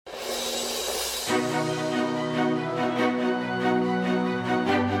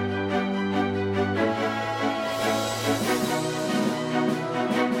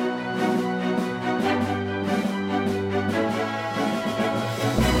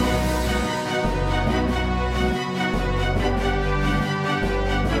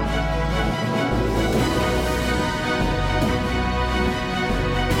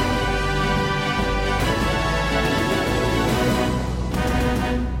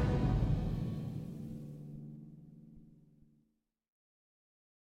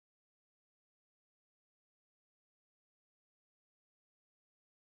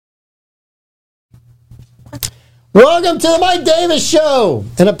Welcome to the Mike Davis Show.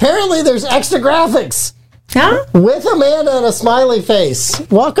 And apparently there's extra graphics. Huh? With Amanda and a smiley face.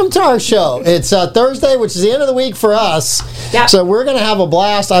 Welcome to our show. It's Thursday, which is the end of the week for us. Yep. So we're going to have a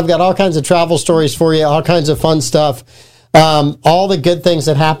blast. I've got all kinds of travel stories for you, all kinds of fun stuff. All the good things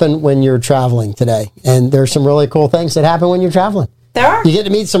that happen when you're traveling today. And there's some really cool things that happen when you're traveling. There are. You get to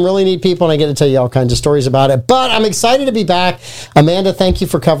meet some really neat people, and I get to tell you all kinds of stories about it. But I'm excited to be back. Amanda, thank you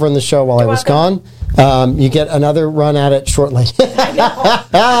for covering the show while I was gone. You get another run at it shortly. I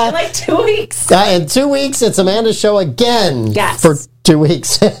know. In like 2 weeks. In 2 weeks, it's Amanda's show again. Yes. For 2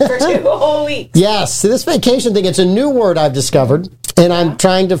 weeks. For 2 whole weeks. Yes. So this vacation thing, it's a new word I've discovered, and I'm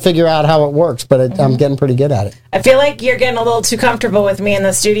trying to figure out how it works, but I'm getting pretty good at it. I feel like you're getting a little too comfortable with me in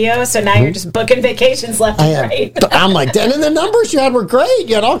the studio, so now you're just booking vacations left and right. I'm like, and then the numbers you had were great.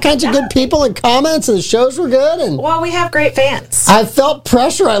 You had all kinds of good people and comments, and the shows were good. And well, we have great fans. I felt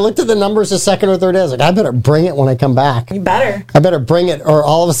pressure. I looked at the numbers the second or third day. I was like, I better bring it when I come back. You better. I better bring it, or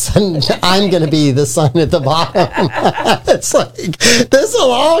all of a sudden I'm going to be the sign at the bottom. It's like, this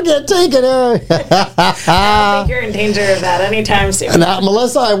will all get taken out. I don't think you're in danger of that anytime soon. Now,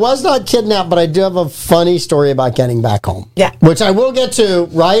 Melissa, I was not kidnapped, but I do have a funny story about getting back home. Yeah. Which I will get to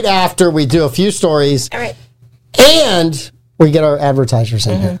right after we do a few stories. All right. And we get our advertisers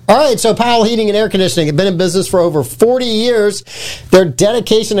in here. All right, so Powell Heating and Air Conditioning have been in business for over 40 years. Their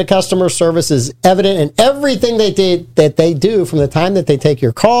dedication to customer service is evident in everything that they do, from the time that they take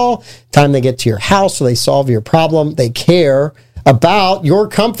your call, time they get to your house, so they solve your problem. They care about your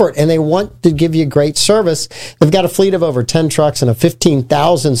comfort, and they want to give you great service. They've got a fleet of over 10 trucks and a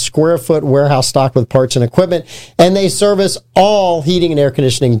 15,000 square foot warehouse stocked with parts and equipment, and they service all heating and air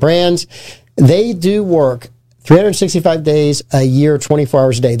conditioning brands. They do work 365 days a year, 24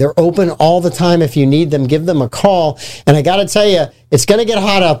 hours a day. They're open all the time. If you need them, give them a call. And I got to tell you, it's going to get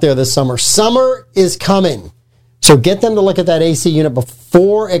hot out there this summer. Summer is coming. So get them to look at that AC unit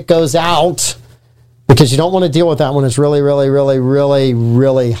before it goes out, because you don't want to deal with that when it's really, really, really, really,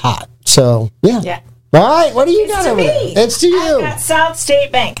 really hot. So, yeah. All right, what do you got over there? It's to you. I've got South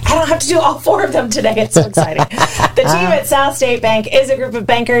State Bank. I don't have to do all 4 of them today. It's so exciting. The team at South State Bank is a group of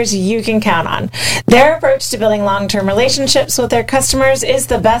bankers you can count on. Their approach to building long-term relationships with their customers is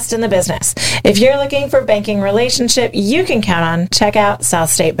the best in the business. If you're looking for a banking relationship you can count on, check out South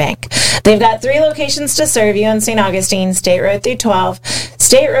State Bank. They've got 3 locations to serve you in St. Augustine, State Road 312,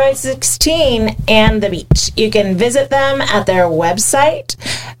 State Road 16, and the beach. You can visit them at their website,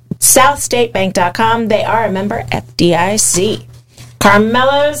 southstatebank.com. They are a member FDIC.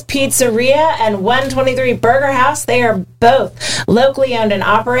 Carmelo's Pizzeria and 123 Burger House, they are both locally owned and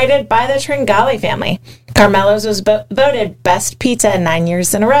operated by the Tringali family. Carmelo's was voted best pizza 9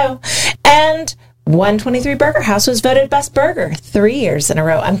 years in a row, and 123 Burger House was voted best burger 3 years in a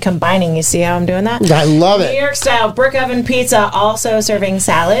row. I'm combining. You see how I'm doing that? I love it. New York style brick oven pizza, also serving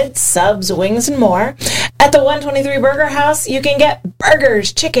salads, subs, wings, and more. At the 123 Burger House, you can get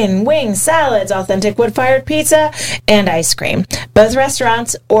burgers, chicken, wings, salads, authentic wood-fired pizza, and ice cream. Both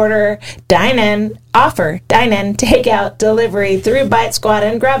restaurants offer dine-in, takeout, delivery through Bite Squad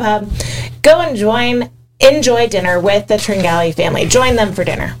and Grubhub. Go and enjoy dinner with the Tringali family. Join them for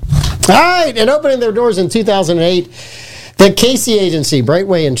dinner. All right, and opening their doors in 2008, the Casey Agency,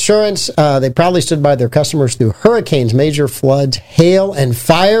 Brightway Insurance, they proudly stood by their customers through hurricanes, major floods, hail, and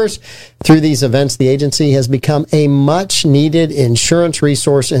fires. Through these events, the agency has become a much-needed insurance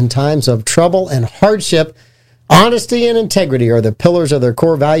resource in times of trouble and hardship. Honesty and integrity are the pillars of their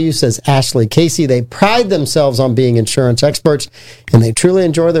core values, says Ashley Casey. They pride themselves on being insurance experts, and they truly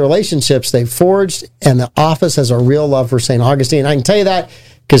enjoy the relationships they've forged, and the office has a real love for St. Augustine. I can tell you that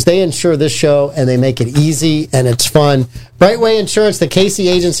because they insure this show, and they make it easy, and it's fun. Brightway Insurance, the Casey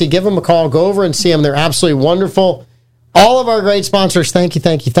Agency, give them a call. Go over and see them. They're absolutely wonderful. All of our great sponsors, thank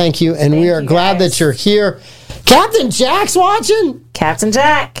you. And we are glad that you're here. Captain Jack's watching? Captain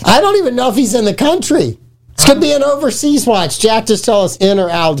Jack. I don't even know if he's in the country. This could be an overseas watch. Jack, just tell us in or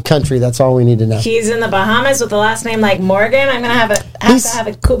out of the country. That's all we need to know. He's in the Bahamas with a last name like Morgan. I'm going to have to have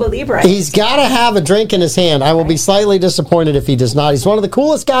a Cuba Libre. He's got to have a drink in his hand. I will be slightly disappointed if he does not. He's one of the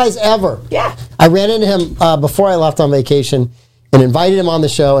coolest guys ever. Yeah. I ran into him before I left on vacation and invited him on the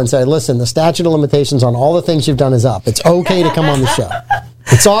show and said, listen, the statute of limitations on all the things you've done is up. It's okay to come on the show.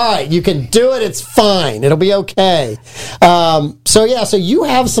 It's all right. You can do it. It's fine. It'll be okay. So you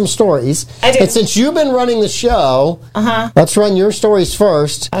have some stories. I do. And since you've been running the show, let's run your stories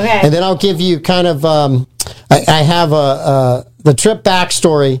first. Okay. And then I'll give you kind of, I have the trip back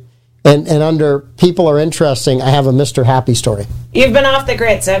story, and under people are interesting, I have a Mr. Happy story. You've been off the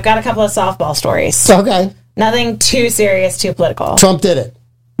grid, so I've got a couple of softball stories. Okay. Nothing too serious, too political. Trump did it.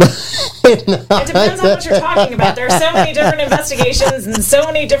 It depends on what you're talking about. There are so many different investigations and so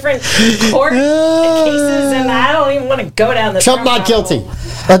many different court cases, and I don't even want to go down this. Trump not guilty.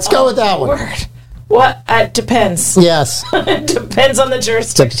 Let's go with that one. Word. What? It depends. Yes. It depends on the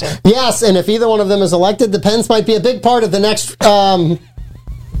jurisdiction. Yes, and if either one of them is elected, the Pence might be a big part of the next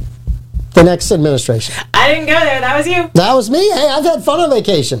administration. I didn't go there. That was you. That was me. Hey, I've had fun on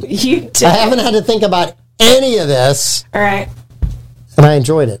vacation. You did. I haven't had to think about any of this. All right. And I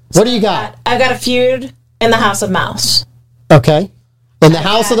enjoyed it. What do you got? I've got a feud in the House of Mouse. Okay. In the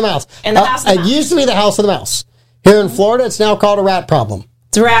House of the Mouse. In the House of the Mouse. It used to be the House of the Mouse. Here in Florida, it's now called a rat problem.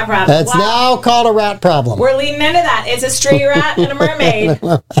 It's a rat problem. It's now called a rat problem. We're leading into that. It's a stray rat and a mermaid.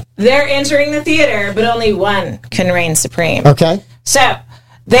 They're entering the theater, but only one can reign supreme. Okay. So,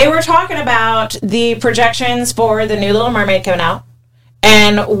 they were talking about the projections for the new Little Mermaid coming out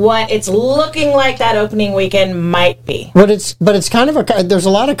and what it's looking like that opening weekend might be. But it's kind of there's a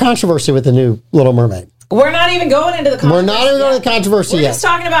lot of controversy with the new Little Mermaid. We're not even going into the controversy. We're not even going to the controversy We're yet. just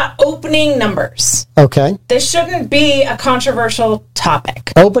talking about opening numbers. Okay. This shouldn't be a controversial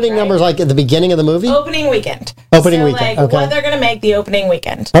topic. Opening numbers like at the beginning of the movie? Opening weekend. Opening weekend, okay. What they're going to make the opening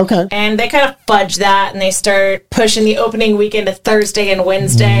weekend. Okay. And they kind of fudge that, and they start pushing the opening weekend to Thursday and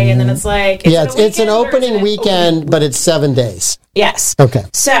Wednesday, and then it's like... It's an opening weekend, but it's 7 days. Yes. Okay.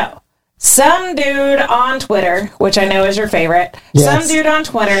 So... some dude on Twitter, which I know is your favorite, some dude on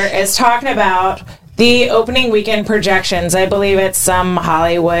Twitter is talking about the opening weekend projections. I believe it's some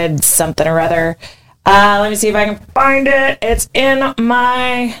Hollywood something or other. Let me see if I can find it. It's in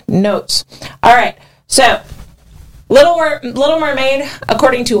my notes. All right. So, Little Mermaid,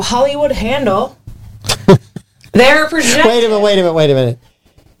 according to Hollywood Handle, they're projecting... Wait a minute.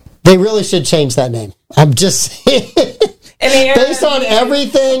 They really should change that name. I'm just... Based on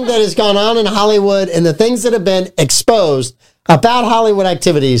everything that has gone on in Hollywood and the things that have been exposed about Hollywood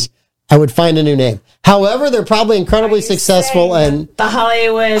activities, I would find a new name. However, they're probably incredibly successful, and the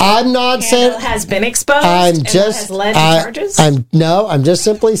Hollywood I'm not saying has been exposed. Has led to charges. I'm just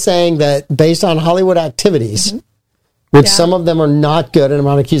simply saying that based on Hollywood activities, which some of them are not good, and I'm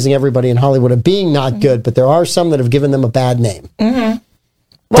not accusing everybody in Hollywood of being not good, but there are some that have given them a bad name. Mm-hmm.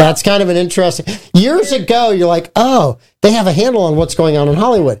 Well, that's kind of an interesting... Years ago, you're like, oh, they have a handle on what's going on in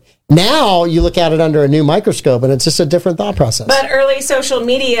Hollywood. Now, you look at it under a new microscope, and it's just a different thought process. But early social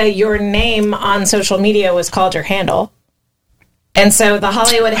media, your name on social media was called your handle. And so the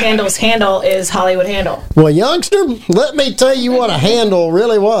Hollywood Handle's handle is Hollywood Handle. Well, youngster, let me tell you what a handle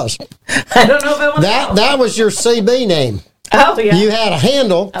really was. I don't know if I want that was your CB name. Oh, yeah. You had a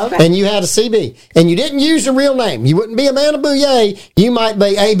handle, and you had a CB. And you didn't use your real name. You wouldn't be Amanda Bouye. You might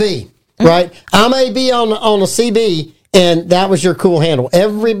be AB, right? I'm AB on a CB, and that was your cool handle.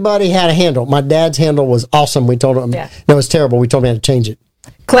 Everybody had a handle. My dad's handle was awesome. We told him, no, it was terrible. We told him how to change it.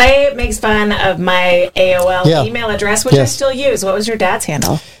 Clay makes fun of my AOL email address, which I still use. What was your dad's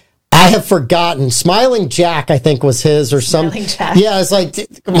handle? I have forgotten. Smiling Jack, I think, was his or something. Jack. Yeah, it's like,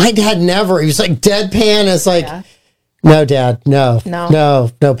 my dad never. He was like deadpan. It's like... Yeah. No, Dad. No.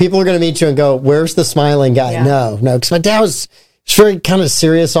 People are going to meet you and go, where's the smiling guy? Yeah. No. Because my dad was very kind of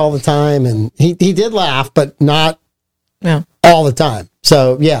serious all the time. And he did laugh, but not all the time.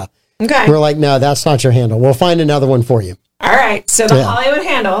 So, yeah. Okay. We're like, no, that's not your handle. We'll find another one for you. All right. So the Hollywood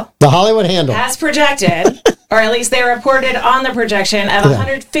Handle. The Hollywood Handle. Has projected, or at least they reported on the projection of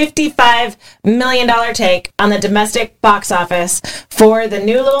 $155 million take on the domestic box office for the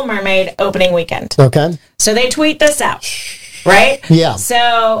new Little Mermaid opening weekend. Okay. So they tweet this out, right? Yeah.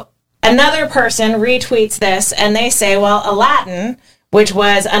 So another person retweets this and they say, well, Aladdin, which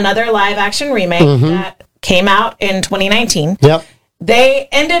was another live action remake that came out in 2019. Yep. They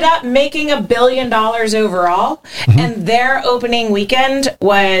ended up making $1 billion overall, and their opening weekend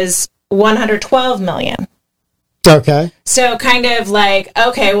was $112 million. Okay. So kind of like,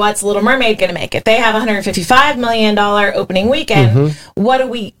 okay, what's Little Mermaid going to make? If they have $155 million opening weekend, what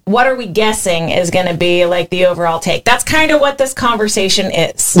are we guessing is going to be like the overall take? That's kind of what this conversation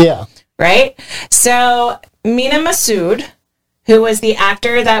is. Yeah. Right? So Mina Massoud, who was the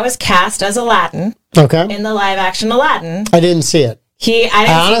actor that was cast as Aladdin in the live action Aladdin. I didn't see it.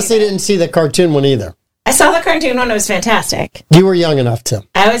 I honestly didn't see the cartoon one either. I saw the cartoon one. It was fantastic. You were young enough to.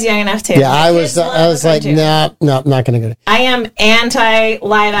 I was young enough to. Yeah, I was like, no, I'm not going to go. I am anti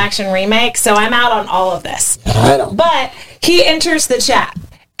live action remake, so I'm out on all of this. I don't. But he enters the chat,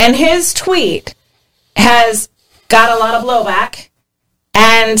 and his tweet has got a lot of blowback,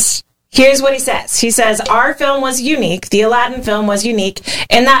 and Here's what he says. He says, our film was unique. The Aladdin film was unique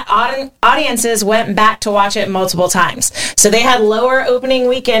in that audiences went back to watch it multiple times. So they had lower opening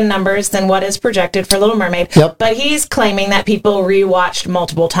weekend numbers than what is projected for Little Mermaid. Yep. But he's claiming that people rewatched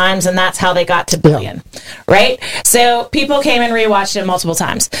multiple times, and that's how they got to billion. Right? So people came and rewatched it multiple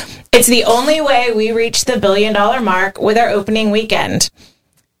times. It's the only way we reached the $1 billion mark with our opening weekend.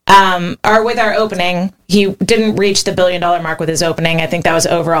 Or with our opening. He didn't reach the $1 billion mark with his opening. I think that was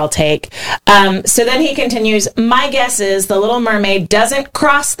overall take. So then he continues, my guess is The Little Mermaid doesn't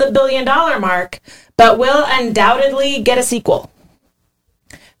cross the $1 billion mark, but will undoubtedly get a sequel.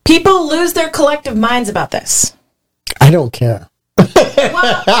 People lose their collective minds about this. I don't care.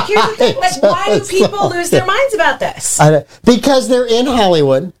 Well, here's the thing. Like, why do people lose their minds about this? Because they're in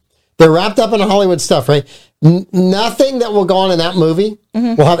Hollywood. They're wrapped up in Hollywood stuff, right? Nothing that will go on in that movie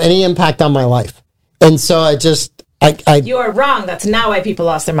will have any impact on my life. And so You are wrong. That's not why people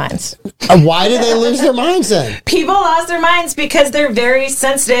lost their minds. Why did they lose their minds then? People lost their minds because they're very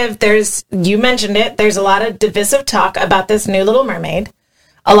sensitive. You mentioned it, there's a lot of divisive talk about this new Little Mermaid.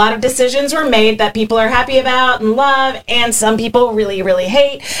 A lot of decisions were made that people are happy about and love, and some people really, really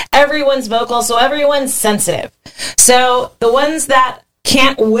hate. Everyone's vocal, so everyone's sensitive. So the ones that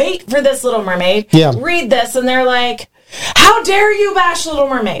can't wait for this Little Mermaid read this, and they're like, how dare you bash Little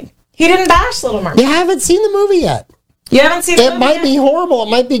Mermaid? He didn't bash Little Mermaid. You haven't seen the movie yet. You haven't seen the movie yet? It might be horrible.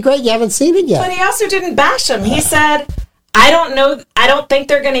 It might be great. You haven't seen it yet. But he also didn't bash him. He said, I don't know. I don't think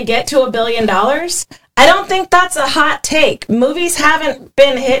they're going to get to $1 billion. I don't think that's a hot take. Movies haven't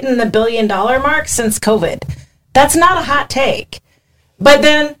been hitting the $1 billion mark since COVID. That's not a hot take. But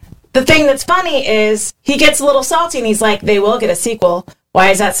then the thing that's funny is he gets a little salty and he's like, they will get a sequel. Why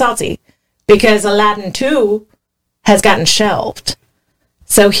is that salty? Because Aladdin 2 has gotten shelved.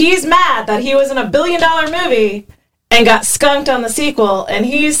 So he's mad that he was in $1 billion movie and got skunked on the sequel, and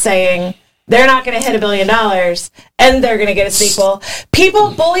he's saying they're not going to hit $1 billion and they're going to get a sequel.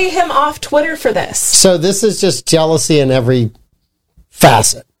 People bully him off Twitter for this. So this is just jealousy in every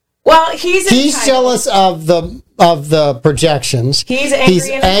facet. Well, he's jealous of the projections. He's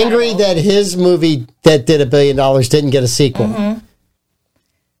angry that his movie that did $1 billion didn't get a sequel. Mm-hmm.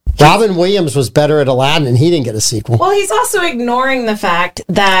 Robin Williams was better at Aladdin, and he didn't get a sequel. Well, he's also ignoring the fact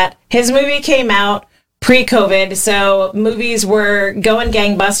that his movie came out pre-COVID, so movies were going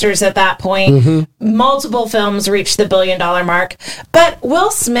gangbusters at that point. Mm-hmm. Multiple films reached the $1 billion mark. But Will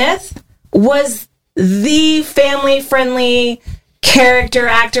Smith was the family-friendly character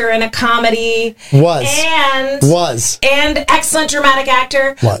actor in a comedy. And excellent dramatic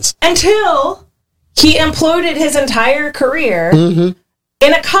actor. Until he imploded his entire career. Mm-hmm.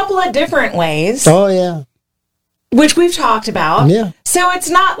 In a couple of different ways. Oh, yeah. Which we've talked about. Yeah. So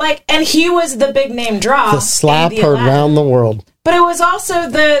it's not like, and he was the big name draw. The slap heard round the world. But it was also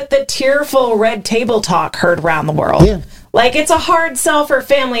the tearful red table talk heard round the world. Yeah. Like, it's a hard sell for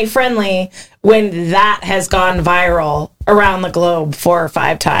family friendly when that has gone viral around the globe 4 or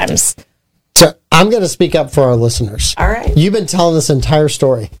 5 times. So I'm going to speak up for our listeners. All right. You've been telling this entire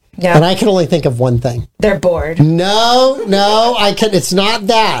story. Yeah. And I can only think of one thing. They're bored. No, it's not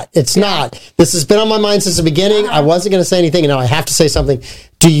that. It's not. This has been on my mind since the beginning. I wasn't going to say anything, and now I have to say something.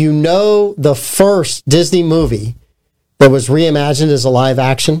 Do you know the first Disney movie that was reimagined as a live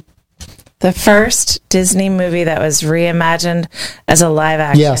action? The first Disney movie that was reimagined as a live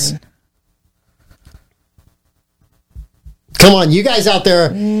action? Yes. Come on, you guys out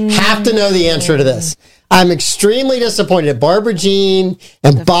there have to know the answer to this. I'm extremely disappointed. Barbara Jean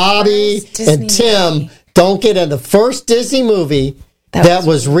and Bobby and Tim don't get in the first Disney movie that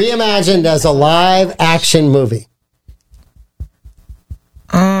was reimagined as a live action movie.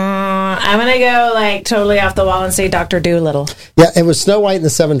 I'm going to go like totally off the wall and say Dr. Dolittle. Yeah, it was Snow White and the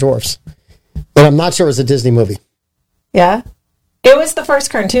Seven Dwarfs. But I'm not sure it was a Disney movie. Yeah? It was the first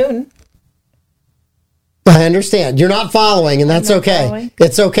cartoon. I understand. You're not following, and that's okay. Following.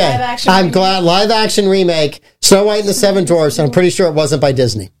 It's okay. I'm glad. Live action remake, Snow White and the Seven Dwarfs, and I'm pretty sure it wasn't by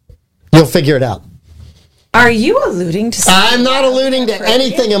Disney. You'll figure it out. Are you alluding to something? I'm not alluding to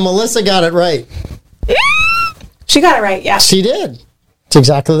anything, and Melissa got it right. She got it right, yeah. She did. It's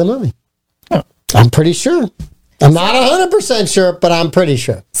exactly the movie. Oh. I'm pretty sure. I'm not 100% sure, but I'm pretty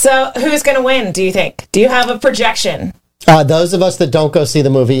sure. So who's going to win, do you think? Do you have a projection? Those of us that don't go see the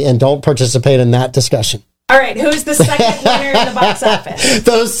movie and don't participate in that discussion. All right, who's the second winner in the box office?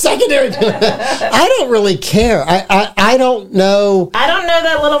 Those secondary... I don't really care. I don't know... I don't know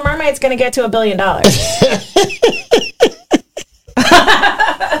that Little Mermaid's going to get to $1 billion.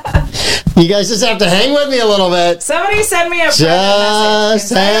 You guys just have to hang with me a little bit. Somebody send me a message.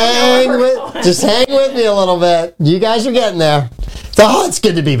 Just hang with me a little bit. You guys are getting there. Oh, it's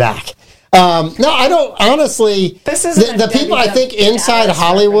good to be back. No, I don't. Honestly, This isn't the a people I think WWE inside Dallas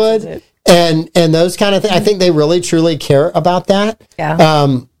Hollywood reference, is and those kind of things, I think they really truly care about that.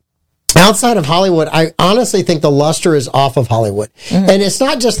 Yeah. Outside of Hollywood, I honestly think the luster is off of Hollywood. And it's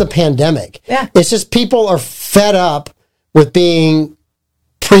not just the pandemic. Yeah. It's just people are fed up with being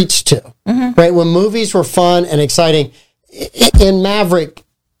preached to, right? When movies were fun and exciting, in Maverick,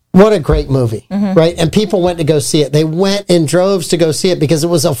 what a great movie, right? And people went to go see it. They went in droves to go see it because it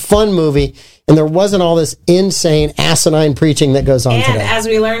was a fun movie and there wasn't all this insane, asinine preaching that goes on And today. as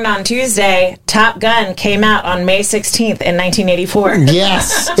we learned on Tuesday, Top Gun came out on May 16th in 1984.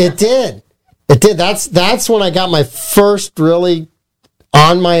 Yes, it did. It did. That's when I got my first really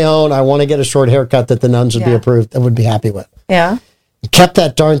on my own, I want to get a short haircut that the nuns would be approved and would be happy with. Yeah. Kept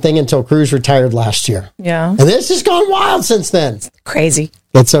that darn thing until Cruz retired last year. Yeah. And it's just gone wild since then. Crazy.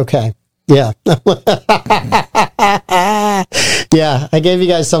 It's okay. Yeah. Yeah, I gave you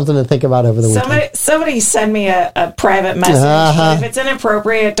guys something to think about over the weekend. Somebody send me a private message. But if it's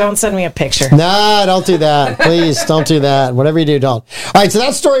inappropriate, don't send me a picture. No, don't do that. Please, don't do that. Whatever you do, don't. All right, so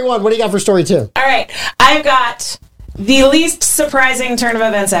that's story one. What do you got for story two? All right. I've got the least surprising turn of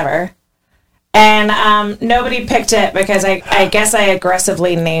events ever. And nobody picked it because I guess I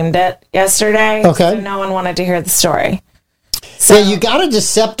aggressively named it yesterday. Okay. So no one wanted to hear the story. So Yeah, you got to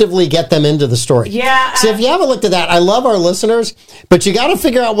deceptively get them into the story. Yeah. See, if you haven't looked at that, I love our listeners, but you got to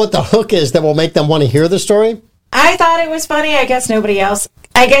figure out what the hook is that will make them want to hear the story. I thought it was funny. I guess nobody else.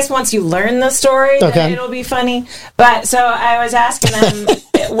 I guess once you learn the story, then it'll be funny. But so I was asking them,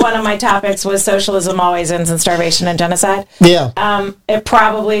 one of my topics was socialism always ends in starvation and genocide. Yeah. It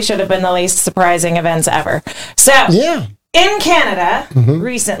probably should have been the least surprising events ever. So Yeah. in Canada,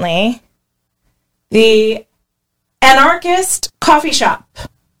 recently, the anarchist coffee shop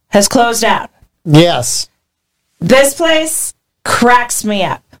has closed down. Yes. This place cracks me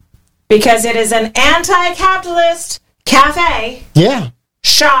up because it is an anti-capitalist cafe, Yeah.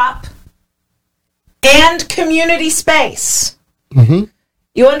 shop, and community space.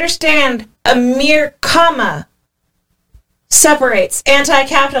 You understand, a mere comma separates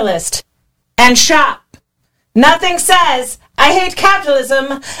anti-capitalist and shop. Nothing says, I hate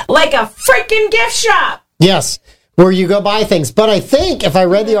capitalism, like a freaking gift shop. Yes. Where you go buy things. But I think if I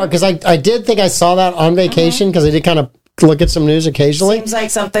read the article, because I did think I saw that on vacation because I did kind of look at some news occasionally. Seems like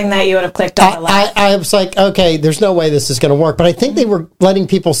something that you would have clicked on a lot. I was like, okay, there's no way this is going to work. But I think they were letting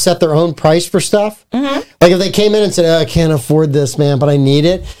people set their own price for stuff. Like if they came in and said, I can't afford this, man, but I need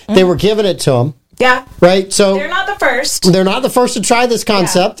it. They were giving it to them. Yeah. Right? So They're not the first. they're not the first to try this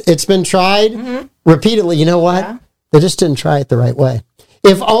concept. It's been tried repeatedly. You know what? Yeah. They just didn't try it the right way.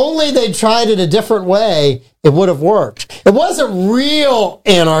 If only they tried it a different way, it would have worked. It wasn't real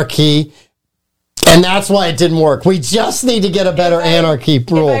anarchy, and that's why it didn't work. We just need to get a better anarchy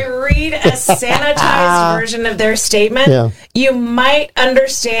rule. If I read a sanitized version of their statement, you might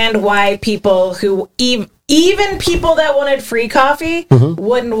understand why people who, even people that wanted free coffee,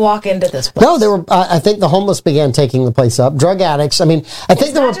 wouldn't walk into this place. No, they were. I think the homeless began taking the place up. Drug addicts. I mean, I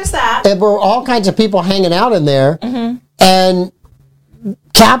think there were all kinds of people hanging out in there, and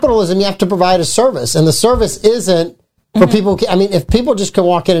capitalism, you have to provide a service, and the service isn't for people. I mean, if people just can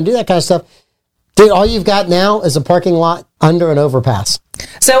walk in and do that kind of stuff, dude, all you've got now is a parking lot under an overpass.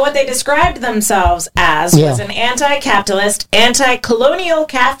 So what they described themselves as was an anti-capitalist, anti-colonial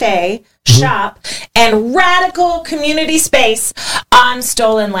cafe, shop, and radical community space on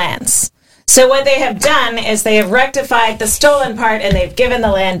stolen lands. So what they have done is they have rectified the stolen part and they've given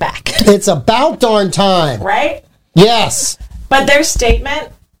the land back. It's about darn time. Right? Yes. But their statement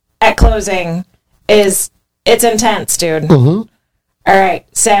at closing it's intense, dude. All right.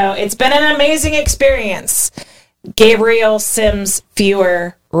 So it's been an amazing experience. Gabriel Sims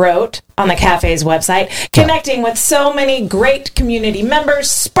Fewer wrote on the cafe's website, connecting with so many great community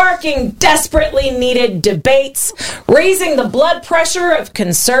members, sparking desperately needed debates, raising the blood pressure of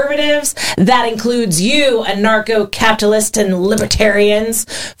conservatives, that includes you, anarcho-capitalist and libertarians,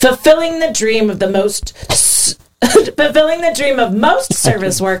 fulfilling the dream of most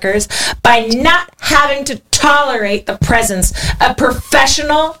service workers by not having to tolerate the presence of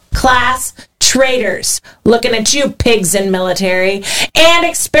professional class traitors, looking at you pigs in military, and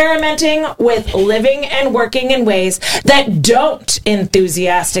experimenting with living and working in ways that don't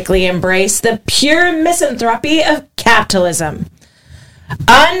enthusiastically embrace the pure misanthropy of capitalism.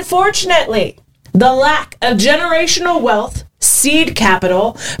 Unfortunately, the lack of generational wealth, seed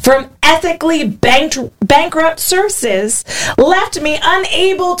capital from ethically bankrupt sources left me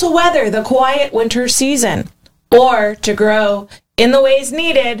unable to weather the quiet winter season or to grow in the ways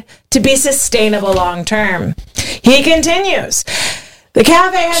needed to be sustainable long term. He continues, The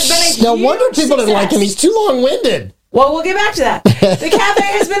cafe has been a huge No wonder people didn't like success. him. He's too long-winded. Well, we'll get back to that. The cafe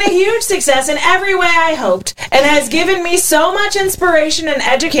has been a huge success in every way I hoped, and has given me so much inspiration and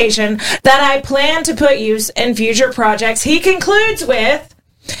education that I plan to put use in future projects. He concludes with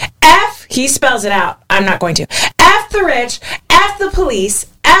F, he spells it out. I'm not going to. F the rich, F the police,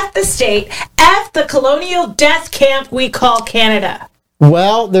 F the state, F the colonial death camp we call Canada.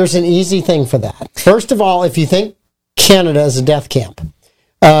 Well, there's an easy thing for that. First of all, if you think Canada is a death camp,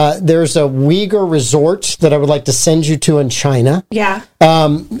 there's a Uyghur resort that I would like to send you to in China. Yeah.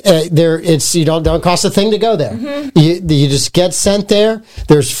 Don't cost a thing to go there. Mm-hmm. You just get sent there.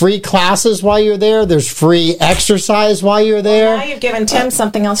 There's free classes while you're there. There's free exercise while you're there. Well, now you've given Tim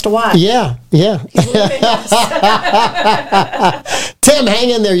something else to watch. Yeah. Tim, hang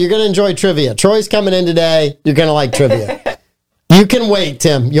in there. You're going to enjoy trivia. Troy's coming in today. You're going to like trivia. You can wait,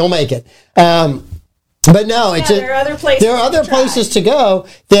 Tim. You'll make it. But no, there are other places. There are other places to go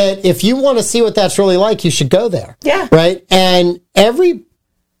that if you want to see what that's really like, you should go there. Yeah. Right? And every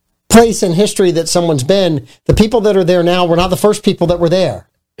place in history that someone's been, the people that are there now were not the first people that were there.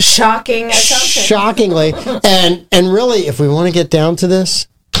 Shocking assumption. Shockingly. and really, if we want to get down to this,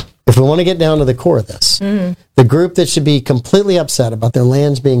 if we want to get down to the core of this, the group that should be completely upset about their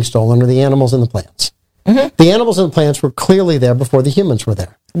lands being stolen are the animals and the plants. Mm-hmm. The animals and the plants were clearly there before the humans were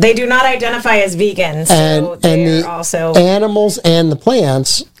there. They do not identify as vegans, so they're also... animals and the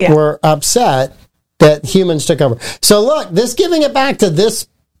plants were upset that humans took over. So look, this giving it back to this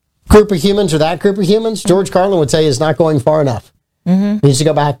group of humans or that group of humans, George Carlin would say is not going far enough. Mm-hmm. It needs to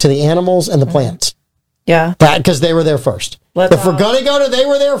go back to the animals and the plants. Yeah. Because they were there first. If we're going to go to they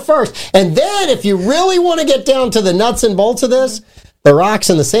were there first. And then if you really want to get down to the nuts and bolts of this... The rocks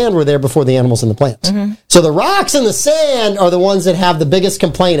and the sand were there before the animals and the plants. Mm-hmm. So the rocks and the sand are the ones that have the biggest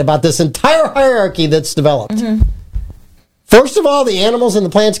complaint about this entire hierarchy that's developed. Mm-hmm. First of all, the animals and the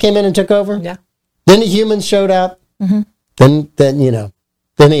plants came in and took over. Yeah. Then the humans showed up. Mm-hmm. Then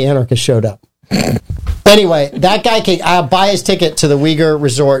the anarchists showed up. Anyway, that guy can buy his ticket to the Uyghur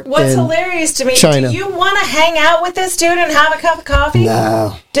resort. What's hilarious to me, China. Do you want to hang out with this dude and have a cup of coffee?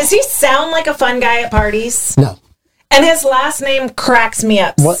 No. Does he sound like a fun guy at parties? No. And his last name cracks me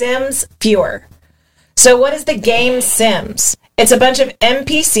up. What? Sims Fewer. So what is the game Sims? It's a bunch of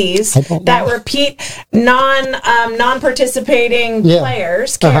NPCs that repeat non-participating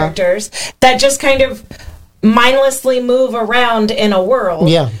players, characters, that just kind of mindlessly move around in a world.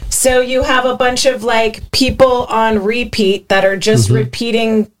 Yeah. So you have a bunch of like people on repeat that are just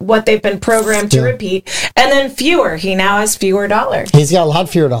repeating what they've been programmed to repeat. And then Fewer. He now has fewer dollars. He's got a lot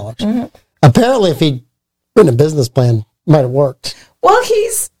fewer dollars. Mm-hmm. Apparently, if he in a business plan, might have worked. Well,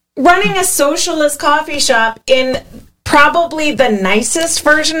 he's running a socialist coffee shop in probably the nicest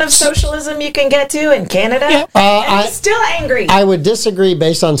version of socialism you can get to in Canada. Yeah. And he's still angry. I would disagree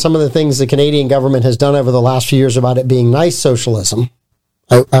based on some of the things the Canadian government has done over the last few years about it being nice socialism.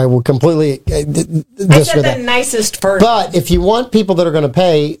 I will completely I said the nicest version. But if you want people that are going to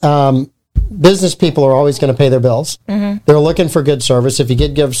pay... business people are always going to pay their bills. Mm-hmm. They're looking for good service. If you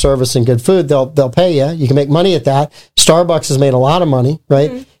get good service and good food, they'll pay you. You can make money at that. Starbucks has made a lot of money,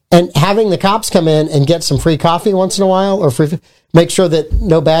 right? Mm-hmm. And having the cops come in and get some free coffee once in a while, or make sure that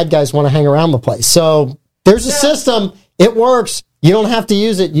no bad guys want to hang around the place. So there's a system. It works. You don't have to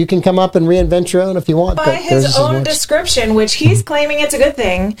use it. You can come up and reinvent your own if you want. By his own description, which he's claiming it's a good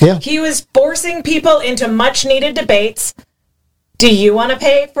thing, he was forcing people into much needed debates. Do you want to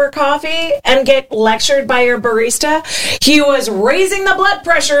pay for coffee and get lectured by your barista? He was raising the blood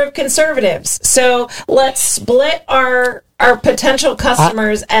pressure of conservatives. So let's split our potential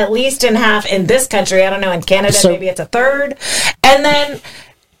customers at least in half in this country. I don't know, in Canada, maybe it's a third. And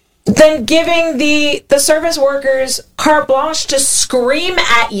then giving the service workers carte blanche to scream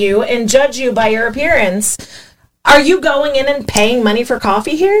at you and judge you by your appearance. Are you going in and paying money for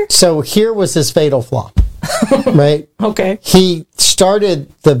coffee here? So here was his fatal flaw. Right? Okay. He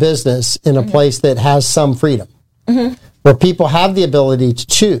started the business in a place that has some freedom, where people have the ability to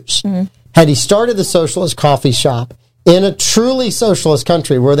choose. Mm-hmm. Had he started the socialist coffee shop in a truly socialist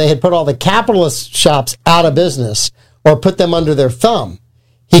country where they had put all the capitalist shops out of business or put them under their thumb,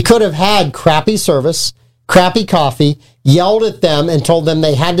 he could have had crappy service, crappy coffee, yelled at them and told them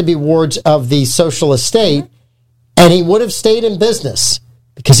they had to be wards of the socialist state, and he would have stayed in business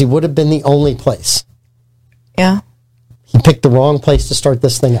because he would have been the only place. Yeah. He picked the wrong place to start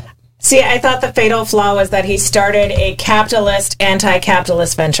this thing up. See, I thought the fatal flaw was that he started a capitalist,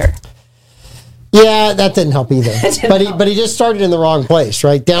 anti-capitalist venture. Yeah, that didn't help either. But he just started in the wrong place,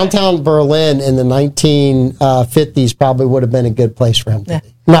 right? Downtown Berlin in the 1950s probably would have been a good place for him to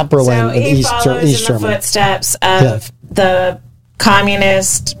be. Not Berlin, so but he follows in the footsteps of the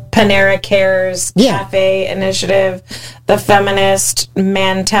communist Panera Cares Cafe initiative, the feminist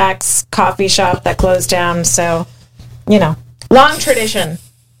Mantax coffee shop that closed down. So, long tradition.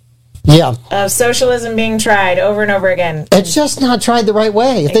 Yeah. Of socialism being tried over and over again. It's just not tried the right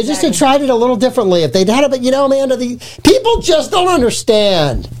way. If they just had tried it a little differently, if they'd had it, but Amanda, the people just don't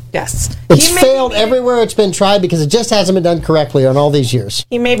understand. Yes. It's failed everywhere it's been tried because it just hasn't been done correctly on all these years.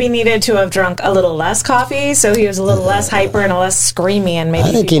 He maybe needed to have drunk a little less coffee, so he was a little less hyper and a less screamy, and maybe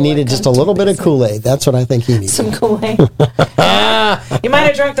I think he needed just a little bit of Kool-Aid. That's what I think he needed. Some Kool-Aid. You might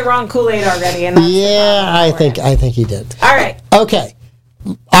have drunk the wrong Kool-Aid already. And I think he did. All right. Okay.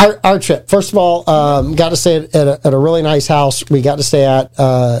 Our trip. First of all, got to stay at a really nice house we got to stay at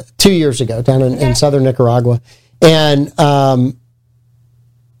 2 years ago down in southern Nicaragua. And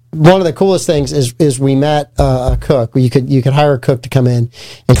one of the coolest things is we met a cook. You could hire a cook to come in.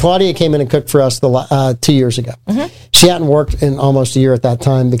 And Claudia came in and cooked for us 2 years ago. Mm-hmm. She hadn't worked in almost a year at that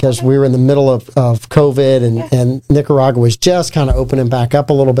time because we were in the middle of COVID and Nicaragua was just kind of opening back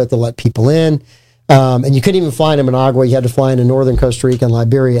up a little bit to let people in. And you couldn't even fly into Managua. You had to fly into northern Costa Rica and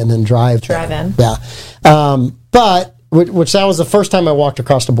Liberia and then drive in. Yeah. But which that was the first time I walked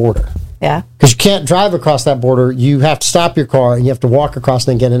across the border. Yeah. Because you can't drive across that border. You have to stop your car and you have to walk across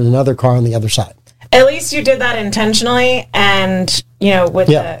and then get in another car on the other side. At least you did that intentionally and, with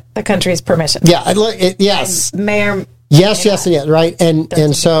the country's permission. Yeah. Yes. And mayor. Yes, and yes. Right.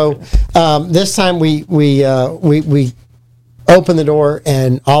 And so this time we opened the door,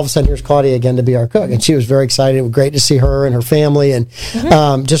 and all of a sudden, here's Claudia again to be our cook, and she was very excited. It was great to see her and her family, and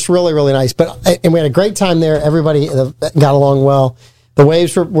just really, really nice. And we had a great time there. Everybody got along well. The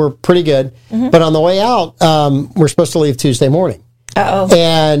waves were pretty good, but on the way out, we're supposed to leave Tuesday morning. Uh-oh.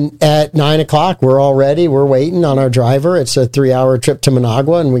 And at 9:00, we're all ready. We're waiting on our driver. It's a 3-hour trip to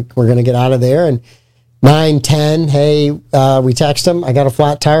Managua, and we're going to get out of there. And 9:10, hey, we text him, I got a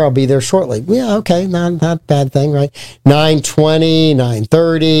flat tire, I'll be there shortly. Yeah, okay, not a bad thing, right? 9:20,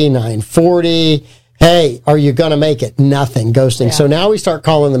 9:30, 9:40, hey, are you going to make it? Nothing, ghosting. Yeah. So now we start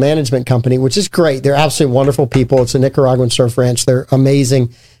calling the management company, which is great. They're absolutely wonderful people. It's a Nicaraguan surf ranch. They're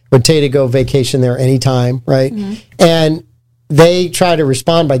amazing. Would take to go vacation there anytime, right? Mm-hmm. And they try to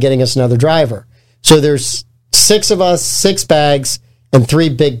respond by getting us another driver. So there's 6 of us, 6 bags, and 3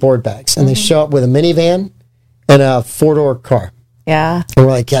 big board bags. And they show up with a minivan and a 4-door car. Yeah. And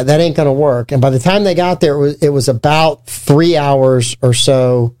we're like, yeah, that ain't going to work. And by the time they got there, it was about 3 hours or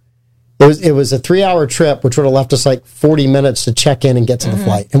so. It was a 3-hour trip, which would have left us like 40 minutes to check in and get to the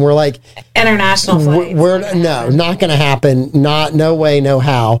flight. And we're like, international flight. No, not going to happen. No way, no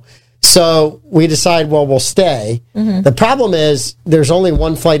how. So we decide, well, we'll stay. Mm-hmm. The problem is there's only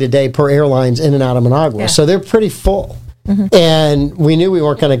 1 flight a day per airlines in and out of Managua. Yeah. So they're pretty full. Mm-hmm. And we knew we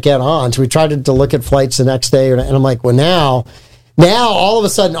weren't going to get on. So we tried to look at flights the next day. And I'm like, well, now all of a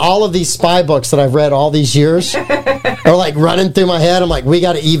sudden, all of these spy books that I've read all these years are like running through my head. I'm like, we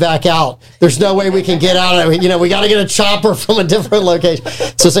got to evac out. There's no way we can get out of it. We got to get a chopper from a different location.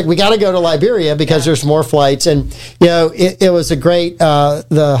 So it's like, we got to go to Liberia because there's more flights. And, it was a great,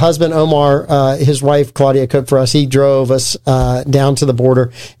 the husband, Omar, his wife, Claudia, cooked for us. He drove us down to the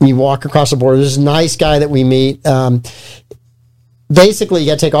border. And you walk across the border. There's a nice guy that we meet. Basically, you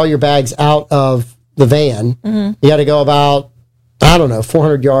got to take all your bags out of the van. Mm-hmm. You got to go about,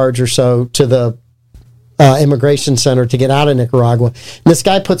 400 yards or so to the immigration center to get out of Nicaragua. And this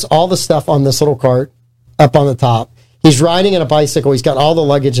guy puts all the stuff on this little cart up on the top. He's riding on a bicycle. He's got all the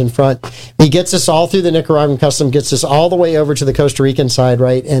luggage in front. He gets us all through the Nicaraguan custom, gets us all the way over to the Costa Rican side,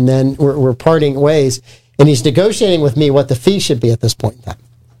 right? And then we're parting ways. And he's negotiating with me what the fee should be at this point in time.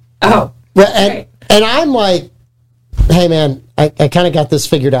 Oh. And I'm like, hey, man, I kind of got this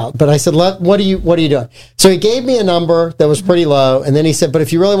figured out. But I said, what are you doing? So he gave me a number that was pretty low. And then he said, but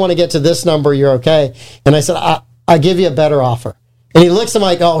if you really want to get to this number, you're okay. And I said, I'll give you a better offer. And he looks at me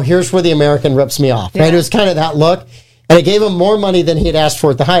like, oh, here's where the American rips me off. Yeah. Right? It was kind of that look. And I gave him more money than he had asked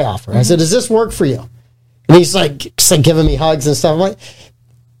for at the high offer. Mm-hmm. I said, does this work for you? And he's like giving me hugs and stuff. I'm like,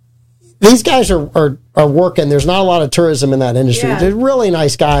 these guys are working. There's not a lot of tourism in that industry. Yeah. He's a really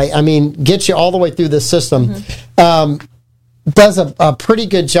nice guy. I mean, gets you all the way through this system. Mm-hmm. Does a pretty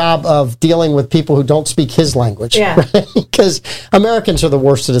good job of dealing with people who don't speak his language. Yeah. Because Americans are the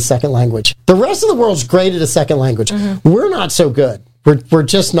worst at a second language. The rest of the world's great at a second language. Mm-hmm. We're not so good. We're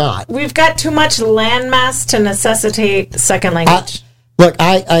just not. We've got too much landmass to necessitate second language. Look,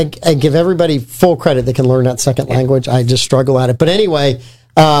 I give everybody full credit that can learn that second language. I just struggle at it. But anyway,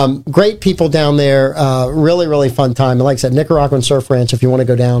 Great people down there. Really, really fun time. And like I said, Nicaraguan Surf Ranch, if you want to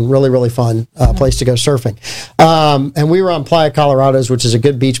go down, really, really fun place to go surfing. And we were on Playa Colorado's, which is a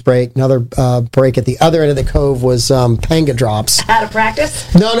good beach break. Another break at the other end of the cove was Panga Drops. Out of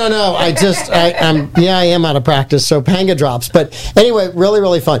practice? No. I am out of practice. So Panga Drops. But anyway, really,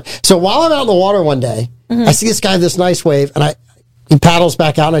 really fun. So while I'm out in the water one day, I see this guy with this nice wave, and he paddles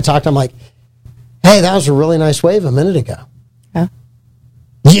back out, and I talk to him like, hey, that was a really nice wave a minute ago.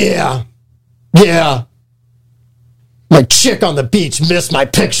 Yeah. My chick on the beach missed my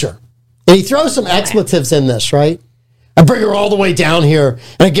picture. And he throws some expletives in this, right? I bring her all the way down here,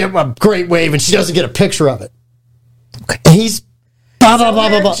 and I get a great wave, and she doesn't get a picture of it. And he's blah, blah, blah,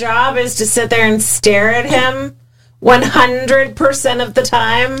 blah, blah. Your job is to sit there and stare at him 100% of the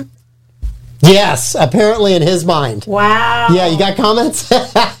time? Yes, apparently in his mind. Wow. Yeah, you got comments?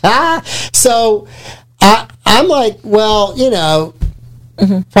 So I'm like, well,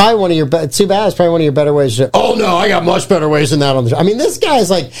 probably one of your too bad. It's probably one of your better ways. Oh no, I got much better ways than that on the. I mean, this guy's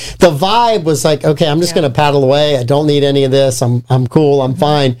like, the vibe was like, okay, I'm just going to paddle away. I don't need any of this. I'm cool. I'm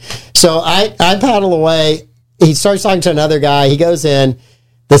fine. So I paddle away. He starts talking to another guy. He goes in.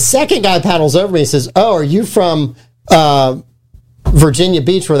 The second guy paddles over me. He says, "Oh, are you from Virginia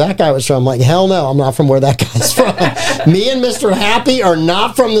Beach, where that guy was from?" I'm like, hell no, I'm not from where that guy's from. Me and Mr. Happy are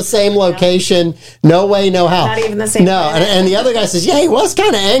not from the same location. No way, no how. Not even the same. No, and the other guy says, yeah, he was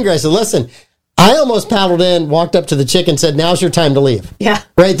kind of angry. I said, listen, I almost paddled in, walked up to the chick and said, now's your time to leave. Yeah.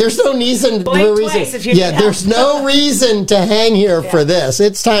 Right? There's no reason. Blink twice if you yeah, there's no reason to hang here for this.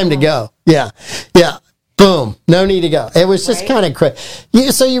 It's time to go. Yeah. Boom. No need to go. It was just kind of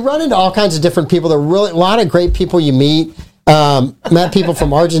crazy. So you run into all kinds of different people. There are really a lot of great people you meet. Met people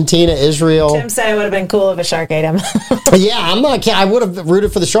from Argentina, Israel. Tim said it would have been cool if a shark ate him. Yeah, I'm not kidding. I would have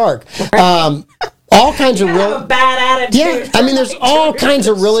rooted for the shark. All kinds of have a bad attitude. Yeah, I mean, there's all kinds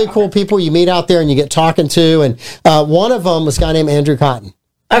of really cool people you meet out there and you get talking to. And one of them was a guy named Andrew Cotton.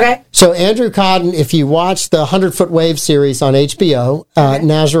 Okay. So Andrew Cotton, if you watch the 100-Foot Wave series on HBO,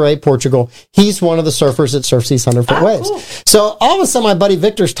 Nazaré, Portugal, he's one of the surfers that surfs these 100-foot waves. Cool. So all of a sudden, my buddy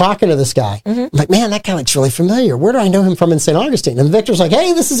Victor's talking to this guy. I'm like, man, that guy looks really familiar. Where do I know him from in St. Augustine? And Victor's like,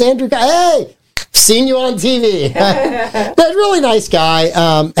 hey, this is Andrew Cotton. Hey, seen you on TV. That really nice guy.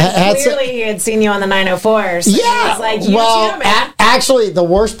 Clearly, he had seen you on the 904. So yeah. He was like, you too, man. Actually, the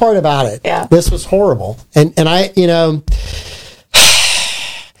worst part about it, this was horrible. And I,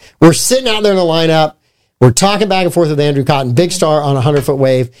 we're sitting out there in the lineup. We're talking back and forth with Andrew Cotton, big star on a 100-foot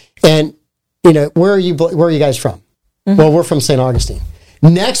wave. And, where are you guys from? Well, we're from St. Augustine.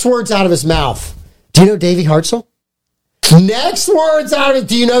 Next words out of his mouth. Do you know Davey Hartzell? Next words out of it.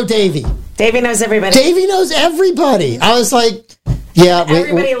 Do you know Davey? Davey knows everybody. Davey knows everybody. I was like, yeah.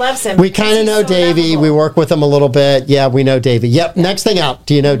 Everybody loves him. We kind of know Davey. We work with him a little bit. Yeah, we know Davey. Yep. Next thing out.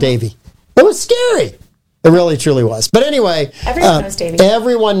 Do you know Davey? It was scary. It really, truly was. But anyway, everyone knows Davey.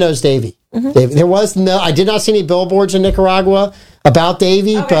 Everyone knows Davey. Davey. I did not see any billboards in Nicaragua about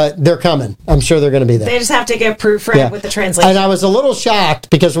Davey, but they're coming. I'm sure they're going to be there. They just have to get proofread with the translation. And I was a little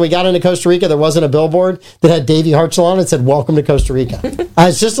shocked because when we got into Costa Rica, there wasn't a billboard that had Davey Hartzell on it and said, welcome to Costa Rica. I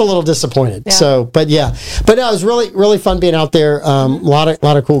was just a little disappointed. Yeah. So, but no, it was really, really fun being out there. A lot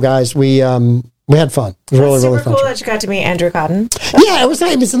of cool guys. We had fun. It was really fun. Super cool that you got to meet Andrew Cotton. Yeah, it was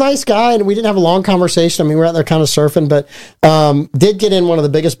nice. He was a nice guy, and we didn't have a long conversation. I mean, we were out there kind of surfing, but did get in one of the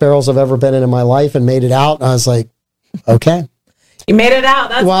biggest barrels I've ever been in my life and made it out. And I was like, okay. You made it out.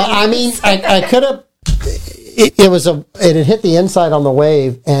 That's well, I mean, I could have. It had hit the inside on the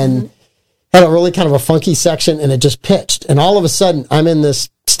wave and had a really kind of a funky section, and it just pitched. And all of a sudden, I'm in this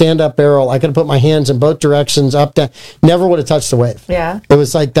stand-up barrel. I could have put my hands in both directions, up, down. Never would have touched the wave. Yeah. It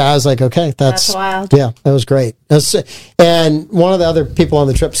was like that. I was like, okay, that's wild. Yeah, that was great. And one of the other people on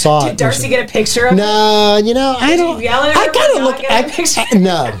the trip saw it. Did Darcy get a picture of it? No, I don't. Did you yell at her? I kind of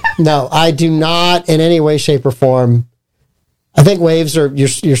look. No, I do not in any way, shape, or form. I think waves you're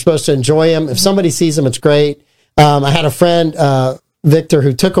supposed to enjoy them. If somebody sees them, it's great. I had a friend, Victor,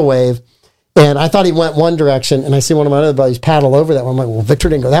 who took a wave, and I thought he went one direction, and I see one of my other buddies paddle over that one. I'm like, well, Victor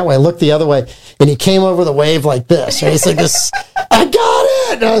didn't go that way. I looked the other way, and he came over the wave like this. And he's like, "This, I got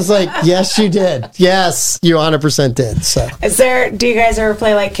it." And I was like, "Yes, you did. Yes, you 100% did." So, do you guys ever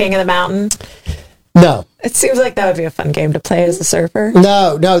play like King of the Mountain? No. It seems like that would be a fun game to play as a surfer.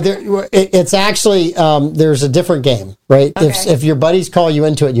 No. It's actually there's a different game, right? Okay. If your buddies call you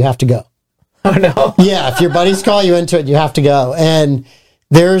into it, you have to go. Oh no. Yeah, if your buddies call you into it, you have to go. And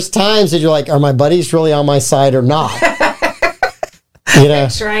there's times that you're like, are my buddies really on my side or not? They're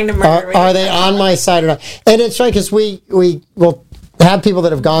trying to murder me. Are they on my side or not? And it's right because we have people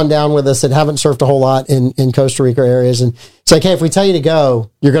that have gone down with us that haven't surfed a whole lot in Costa Rica areas. And it's like, hey, if we tell you to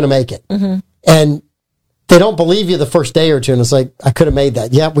go, you're going to make it. Mm-hmm. And they don't believe you the first day or two. And it's like, I could have made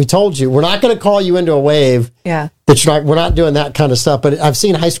that. Yeah, we told you. We're not going to call you into a wave. Yeah. We're not doing that kind of stuff. But I've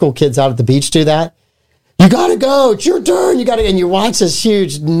seen high school kids out at the beach do that. You got to go. It's your turn. You got to. And you watch this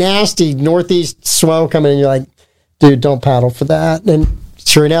huge, nasty northeast swell coming in. And you're like, dude, don't paddle for that. And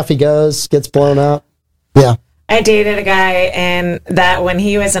sure enough, he goes, gets blown up. Yeah. I dated a guy, and that when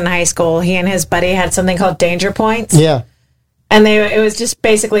he was in high school, he and his buddy had something called danger points. Yeah. And it was just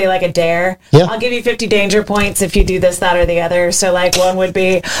basically like a dare. Yeah. I'll give you 50 danger points if you do this, that, or the other. So, like, one would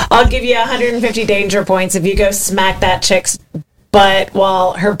be, I'll give you 150 danger points if you go smack that chick's butt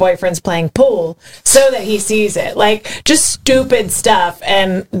while her boyfriend's playing pool so that he sees it. Like, just stupid stuff.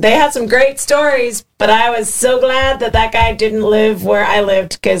 And they had some great stories, but I was so glad that guy didn't live where I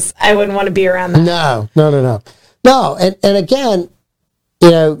lived because I wouldn't want to be around that. No, and again,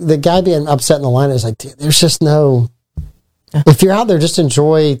 the guy being upset in the line is like, dude, there's just no... If you're out there, just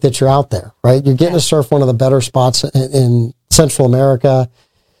enjoy that you're out there, right? You're getting to surf one of the better spots in Central America.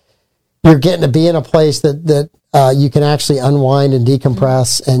 You're getting to be in a place that you can actually unwind and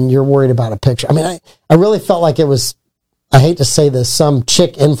decompress, and you're worried about a picture. I mean, I really felt like it was, I hate to say this, some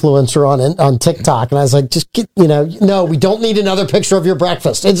chick influencer on TikTok, and I was like, just get, no, we don't need another picture of your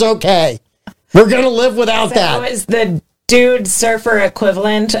breakfast. It's okay. We're going to live without that. It was the dude surfer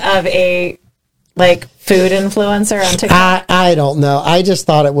equivalent of a food influencer on TikTok? I don't know. I just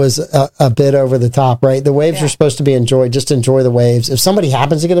thought it was a bit over the top, right? The waves are supposed to be enjoyed. Just enjoy the waves. If somebody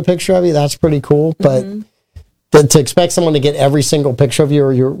happens to get a picture of you, that's pretty cool. But to expect someone to get every single picture of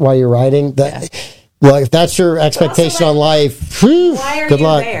you while you're riding, well, if that's your expectation on life, why are good you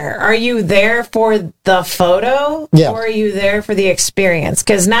luck. there? Are you there for the photo? Yeah. Or are you there for the experience?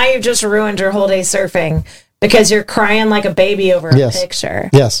 Because now you've just ruined your whole day surfing because you're crying like a baby over a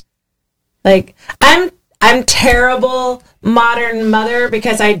picture. Yes. Like, I'm terrible modern mother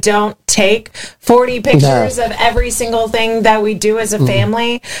because I don't take 40 pictures of every single thing that we do as a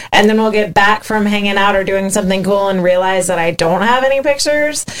family, and then we'll get back from hanging out or doing something cool and realize that I don't have any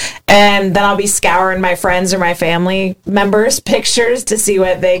pictures, and then I'll be scouring my friends or my family members' pictures to see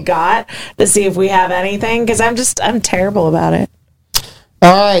what they got, to see if we have anything, because I'm terrible about it.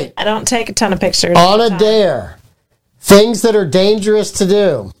 All right. I don't take a ton of pictures. On a dare. Things that are dangerous to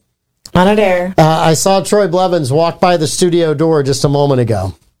do. On a dare. I saw Troy Blevins walk by the studio door just a moment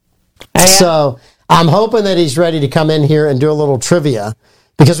ago. So I'm hoping that he's ready to come in here and do a little trivia,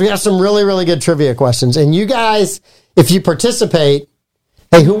 because we have some really, really good trivia questions. And you guys, if you participate,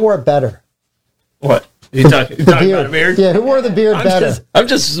 hey, who wore it better? What? You talking about a beard? Yeah, who wore the beard better? I'm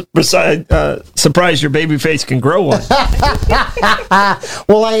just surprised your baby face can grow one.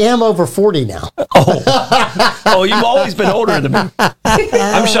 Well, I am over 40 now. Oh, you've always been older than me.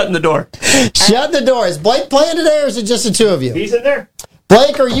 I'm shutting the door. Shut the door. Is Blake playing today, or is it just the two of you? He's in there.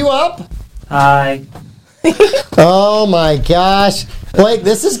 Blake, are you up? Hi. Oh, my gosh. Blake,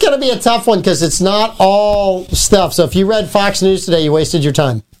 this is going to be a tough one because it's not all stuff. So if you read Fox News today, you wasted your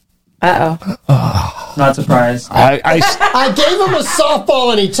time. Uh-oh. Not surprised. I gave him a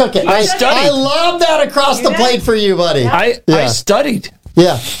softball and he took it. I love that across the plate for you, buddy. I studied.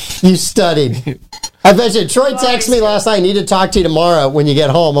 Yeah, you studied. I bet you. Troy texted me last night, I need to talk to you tomorrow when you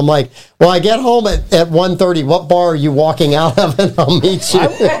get home. I'm like, well, I get home at 1:30. What bar are you walking out of? And I'll meet you.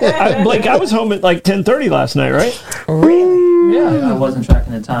 Blake, I was home at like 10:30 last night, right? Really? Yeah. I wasn't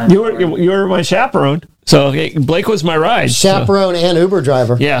tracking the time. You were my chaperone. So Blake was my ride. Chaperone and Uber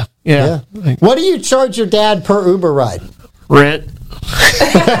driver. Yeah. What do you charge your dad per Uber ride? Rent.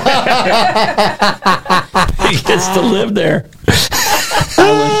 He gets to live there.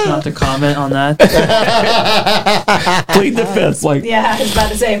 I wish not to comment on that. Plead the fifth. Yeah, I was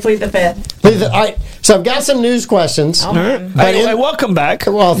about to say, plead the fifth. All right, so I've got some news questions. All right. I welcome back.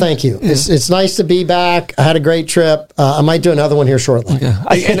 Well, thank you. It's nice to be back. I had a great trip. I might do another one here shortly.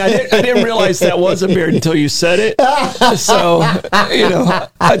 I didn't realize that was a beard until you said it. So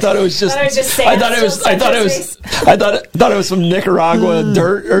I thought it was just. I thought it was some Nicaragua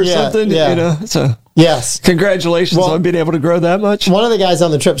dirt or something. Yeah. So. Yes. Congratulations on being able to grow that much. One of the guys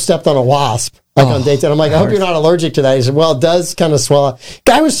on the trip stepped on a wasp on day 10. I'm like, I hope you're not allergic to that. He said, well, it does kind of swell up.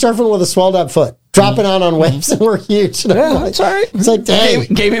 Guy was surfing with a swelled up foot, dropping on waves that were huge. And that's all right. It's like, dang.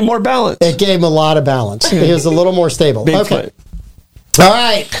 Gave him more balance. It gave him a lot of balance. He was a little more stable. Big okay. foot. All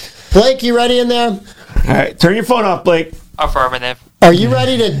right. Blake, you ready in there? All right. Turn your phone off, Blake. Affirmative. Are you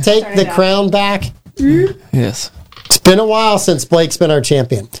ready to take the crown back? Yes. It's been a while since Blake's been our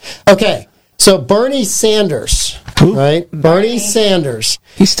champion. Okay. So Bernie Sanders Who? Right? Bernie Sanders.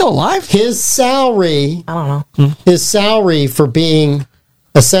 He's still alive? His salary, I don't know. his salary for being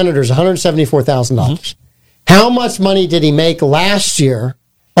a senator is $174,000. How much money did he make last year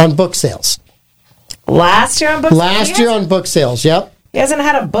on book sales? Last year on book Last year on book sales, yep. He hasn't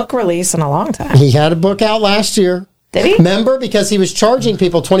had a book release in a long time. He had a book out last year. Did he? Remember? Because he was charging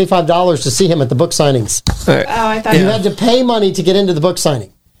people $25 to see him at the book signings. Oh, I thought You had to pay money to get into the book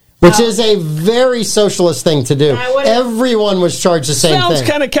signing, which is a very socialist thing to do. Everyone was charged the same Sounds thing.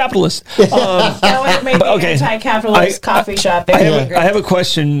 kind of capitalist. that would have made the okay. anti-capitalist coffee shop. I have a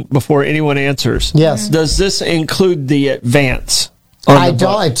question before anyone answers. Yes. Does this include the advance? on I the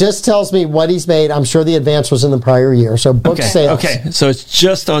don't. book? It just tells me what he's made. I'm sure the advance was in the prior year. So book Okay. sales. Okay. So it's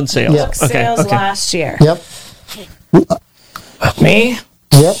just on sale. Yep. Book sales Okay. last year. Yep. Me?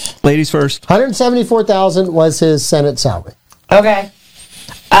 Yep. Ladies first. $174,000 was his Senate salary. Okay.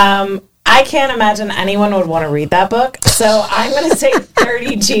 I can't imagine anyone would want to read that book, so I'm going to say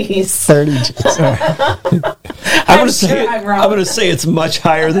 30 G's. 30 G's. I'm going to sure say I'm wrong. I'm going to say it's much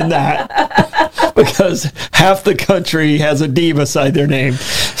higher than that because half the country has a D beside their name.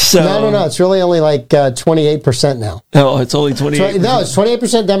 So No. It's really only like 28% now. Oh, it's only 28. No, it's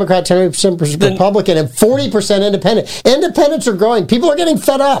 28% Democrat, 28% Republican, and 40% Independent. Independents are growing. People are getting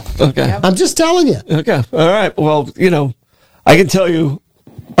fed up. Okay. I'm just telling you. Okay. All right. Well, I can tell you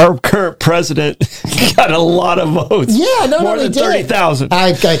our current president got a lot of votes. Yeah, more than 30,000.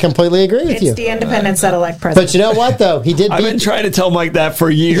 I completely agree with It's you. the independents that elect president. But you know what, though? He did I've been beat... trying to tell Mike that for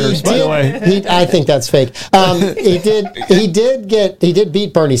years, by the way. I think that's fake. He did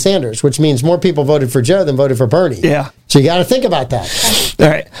beat Bernie Sanders, which means more people voted for Joe than voted for Bernie. Yeah. So you got to think about that. All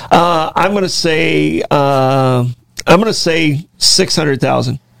right. I'm going to say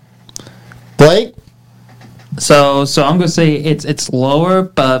 600,000. Blake? So I'm gonna say it's lower,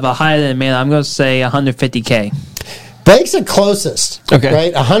 but higher than man. I'm gonna say 150K. Blake's the closest. Okay.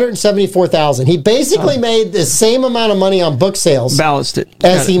 Right? 174,000. He basically made the same amount of money on book sales Balanced it.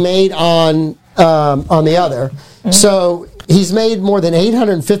 as he made on the other. So he's made more than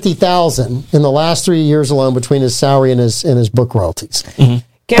 $850,000 in the last 3 years alone between his salary and his book royalties.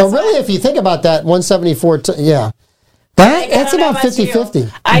 Guess But really, if you think about that, 174, yeah. That's I don't know about 50-50. you.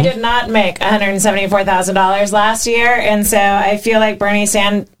 I did not make $174,000 last year, and so I feel like Bernie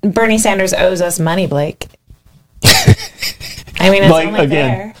Sanders owes us money, Blake. I mean, it's Mike, only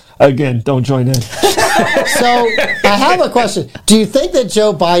fair. again, don't join in. So I have a question. Do you think that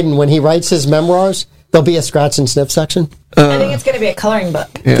Joe Biden, when he writes his memoirs, there'll be a scratch and sniff section? I think it's going to be a coloring book.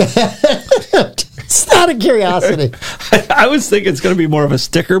 It's not a curiosity. I was thinking it's going to be more of a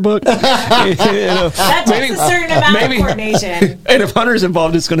sticker book. That takes a certain amount of coordination. And if Hunter's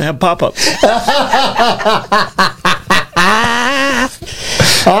involved, it's going to have pop-ups.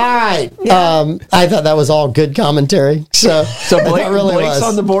 All right. I thought that was all good commentary. So Blake's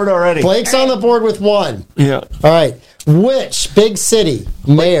on the board already. Blake's on the board with one. Yeah. All right. Which big city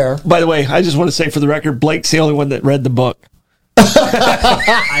mayor? By the way, I just want to say for the record, Blake's the only one that read the book. I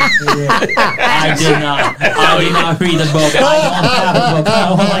did not. I did not read the book. I don't have a book. I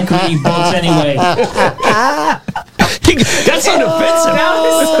don't like reading books anyway. That's unoffensive. That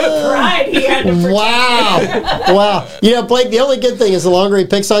was the pride he had to protect. Wow. Blake, the only good thing is the longer he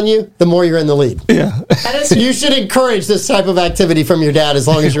picks on you, the more you're in the lead. Yeah. That is You should encourage this type of activity from your dad as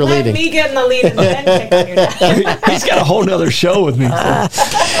long as you're Let leading. me get in the lead and then pick on your dad. He's got a whole nother show with me.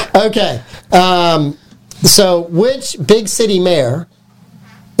 Okay. So, which big city mayor,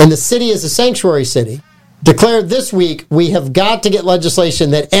 and the city is a sanctuary city, declared this week we have got to get legislation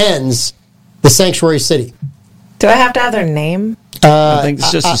that ends the sanctuary city? Do I have to have their name? I think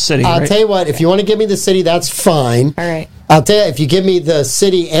it's just a city, I'll right? tell you what, if you want to give me the city, that's fine. All right. I'll tell you, if you give me the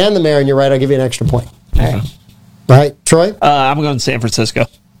city and the mayor and you're right, I'll give you an extra point. All right. All right, Troy? I'm going to San Francisco.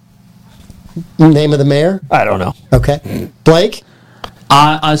 Name of the mayor? I don't know. Okay. Blake?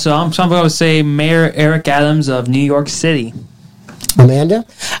 So I'm going to say Mayor Eric Adams of New York City. Amanda?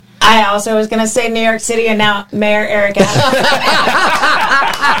 I also was going to say New York City, and now Mayor Eric Adams.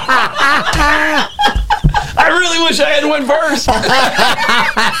 I really wish I had went first.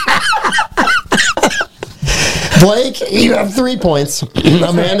 Blake, you have 3 points.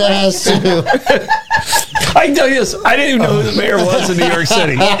 Amanda has 2. I can tell you this, I didn't even know who the mayor was in New York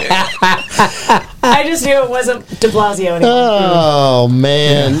City. I just knew it wasn't de Blasio anymore. Oh,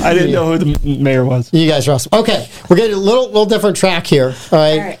 man. I didn't know who the mayor was. You guys are awesome. Okay, we're getting a little different track here. All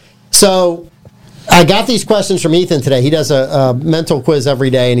right. All right. So I got these questions from Ethan today. He does a mental quiz every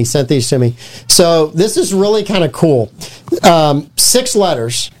day, and he sent these to me. So this is really kind of cool. 6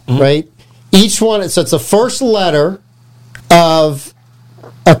 letters, right? Each one, so it's the first letter of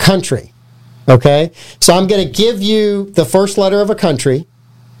a country. Okay? So I'm going to give you the first letter of a country,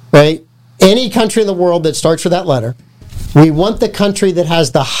 right? Any country in the world that starts with that letter. We want the country that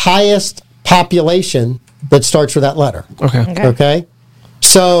has the highest population that starts with that letter. Okay?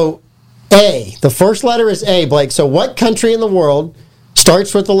 So A, the first letter is A, Blake. So what country in the world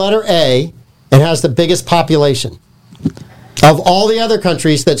starts with the letter A and has the biggest population of all the other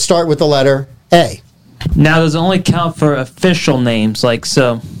countries that start with the letter A? Now, does it only count for official names? Like,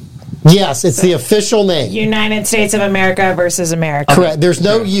 so... Yes, it's the official name. United States of America versus America. Correct. There's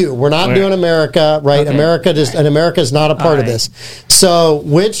no U. We're not doing America, right? Okay. America is not a part of this. So,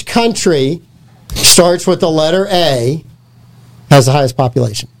 which country starts with the letter A has the highest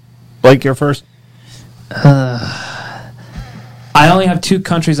population? Blake, you're first. I only have two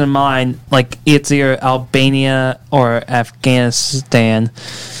countries in mind. Like, it's either Albania or Afghanistan.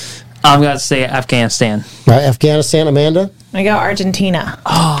 I'm going to say Afghanistan. All right, Afghanistan, Amanda? I go Argentina.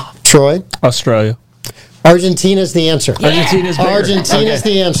 Troy? Australia. Argentina's the answer. Yeah. Argentina's bigger. Argentina's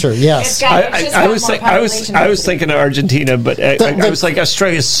the answer, yes. I was thinking of Argentina, but I was like,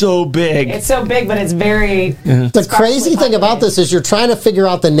 Australia's so big. It's so big, but it's very... The crazy thing about this is you're trying to figure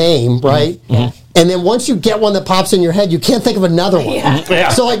out the name, right? And then once you get one that pops in your head, you can't think of another one. Yeah.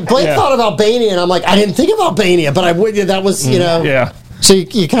 So like Blake thought of Albania, and I'm like, I didn't think of Albania, but I would. That was, Yeah. So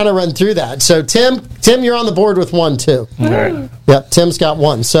you kind of run through that. So Tim, you're on the board with 1 too. All right. Yep, Tim's got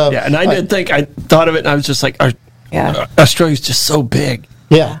 1. So Yeah, and I thought of it, and I was just like, Australia's just so big.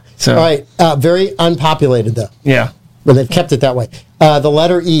 Yeah. So- All right. Very unpopulated though, Yeah. but they've kept it that way. The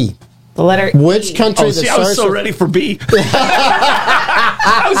letter E. The letter Which E. country? Oh, see, I was so ready for B.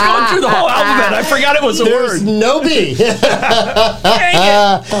 I was going through the whole alphabet. I forgot it was a There's word. no B. The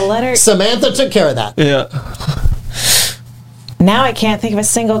letter... Samantha took care of that. Yeah. Now I can't think of a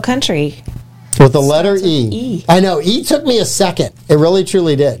single country. With the letter Starts with E. E. I know. E took me a second. It really,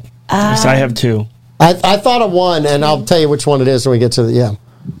 truly did. Yes, I have 2. I thought of one, and I'll tell you which one it is when we get to the,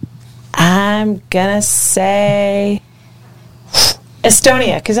 I'm going to say...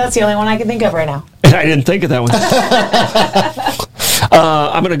 Estonia, because that's the only one I can think of right now. And I didn't think of that one.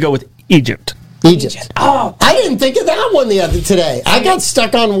 I'm going to go with Egypt. Egypt. Oh, I didn't think of that one today. I got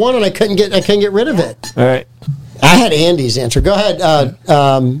stuck on one, and I couldn't get rid of it. All right. I had Andy's answer. Go ahead,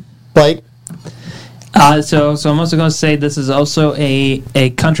 Blake. So I'm also going to say this is also a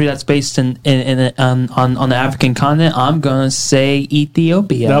country that's based on the African continent. I'm going to say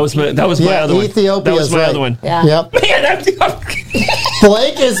Ethiopia. That was my other one. Ethiopia That was is my right. other one. yeah. Yep. Man,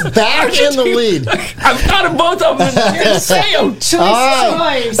 Blake is back in the lead. I've thought of both of them. You're the same. Choice All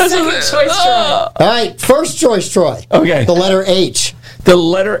right. Troy. Second choice Troy. All right, first choice, Troy. Okay. The letter H. The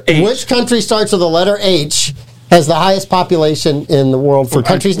letter H. Which country starts with the letter H has the highest population in the world for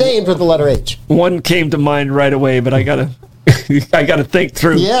countries named with the letter H? One came to mind right away, but I gotta think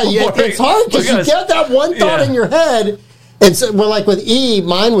through. Yeah, it's hard because you get that one thought in your head. And so, well, like with E,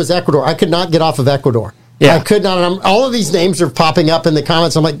 mine was Ecuador. I could not get off of Ecuador. Yeah. I could not. And all of these names are popping up in the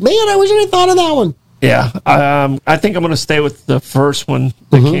comments. I'm like, man, I wish I had thought of that one. Yeah. I think I'm going to stay with the first one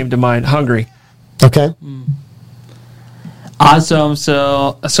that came to mind, Hungary. Okay. So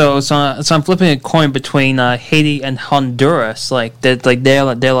I'm flipping a coin between Haiti and Honduras. Like they're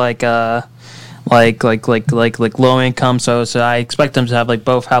low income. So I expect them to have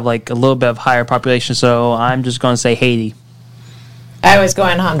both have a little bit of higher population. So I'm just going to say Haiti. I was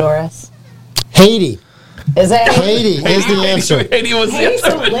going Honduras. Haiti. Is it Haiti is the answer. Haiti was the Haiti's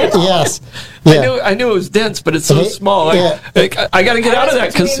answer. so little. Yes. Yeah. I knew it was dense, but it's so small. Yeah. I got to get out of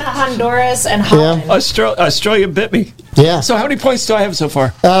that because between Honduras and Holland. Australia bit me. Yeah. So how many points do I have so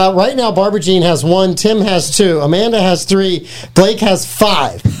far? Right now, Barbara Jean has 1, Tim has 2, Amanda has 3, Blake has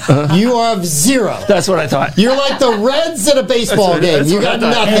 5. You have 0. That's what I thought. You're like the Reds at a baseball game. You got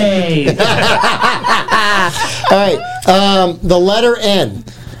nothing. Hey, All right. The letter N.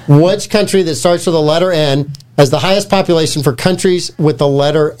 Which country that starts with the letter N has the highest population for countries with the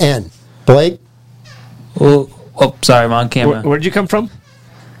letter N? Blake? oh, sorry, I'm on camera. Where'd you come from?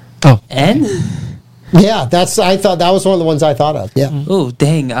 N? Yeah, I thought that was one of the ones I thought of. Yeah. Oh,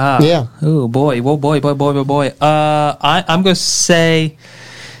 dang. Yeah. Oh, boy. I'm going to say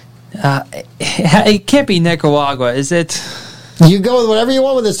it can't be Nicaragua, is it? You go with whatever you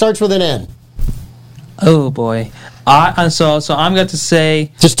want with it starts with an N. Oh, boy. So I'm going to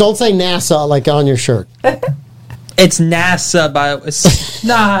say Just don't say NASA like on your shirt. it's NASA, but it's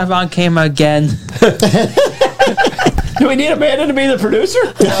not on camera again. Do we need Amanda to be the producer?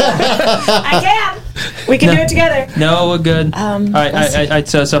 I can. We can do it together. No, we're good. All right,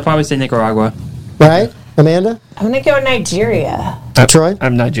 so I'll probably say Nicaragua. Right? Amanda? I'm going to go Nigeria. Troy?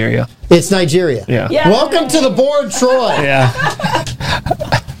 I'm Nigeria. It's Nigeria. Yeah. Yeah. Welcome to the board, Troy. Yeah.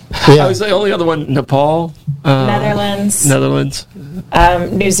 Yeah. I was the only other one. Nepal, Netherlands,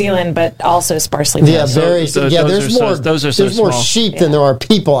 New Zealand, but also sparsely. Yeah, very. There's more. Those are so there's more small. sheep than there are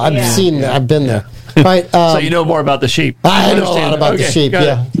people. I've seen. I've been there. All right. So you know more about the sheep. I know a lot about the sheep. got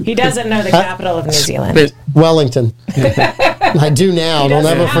Yeah. it. He doesn't know the capital of New Zealand. Wellington. I do now. I'll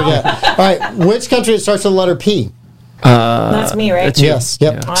never forget. All right. Which country starts with the letter P? That's me, right? That's you. Yes.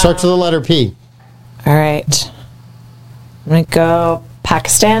 Yep. Wow. Starts with the letter P. All right. I'm going to go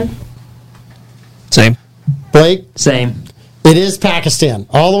Pakistan. Same. Blake? Same. It is Pakistan,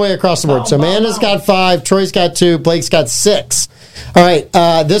 all the way across the board. So Amanda's got 5, Troy's got 2, Blake's got 6. All right,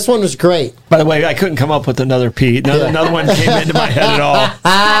 this one was great. By the way, I couldn't come up with another P. Another one came into my head at all.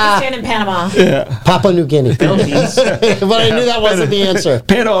 Pakistan and Panama. Papua New Guinea. Philippines. But I knew that wasn't the answer.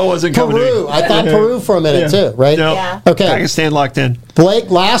 Panama wasn't coming Peru. in. I thought Peru for a minute, too, right? No. Yeah. Okay. Pakistan locked in.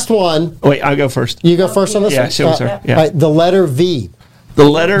 Blake, last one. Wait, I'll go first. You go first on this Yeah, one? sure, sir. Yeah. All right, the letter V. The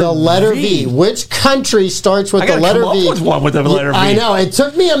letter V. Which country starts with I the gotta letter come V? up with one with the letter V. I know. It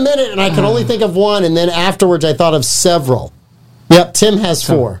took me a minute, and I could only think of one, and then afterwards I thought of several. Yep, Tim has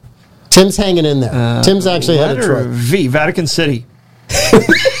 4. Tim's hanging in there. Tim's actually ahead of Letter Troy. V. Vatican City.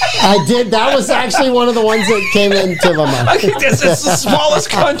 I did. That was actually one of the ones that came into my mind. I think it's the smallest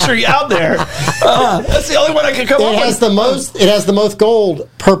country out there. That's the only one I can come up It has with. the most. It has the most gold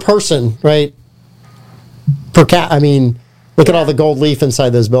per person, right? Per cat. I mean, look at all the gold leaf inside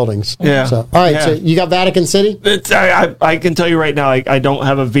those buildings. Yeah. So, all right. Yeah. So you got Vatican City. I can tell you right now, I don't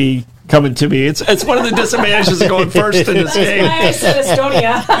have a V coming to me. It's one of the disadvantages of going first in this game. I said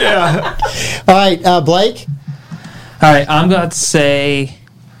Estonia. Yeah. All right, Blake. All right, I'm going to say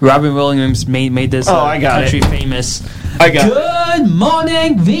Robin Williams made this I got country it. famous. I got Good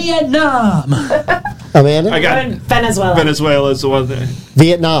morning, Vietnam. Amanda. I got Venezuela. Venezuela is the one thing.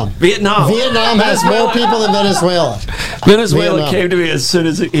 Vietnam. Vietnam. Vietnam has more people than Venezuela. Venezuela Vietnam. came to me as soon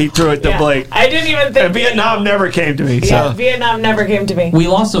as he threw it to Yeah. Blake. I didn't even think And Vietnam never came to me. Yeah, So Vietnam never came to me. We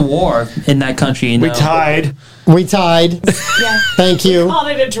lost a war in that country. You know? we tied. We tied. Yeah. Thank you. Called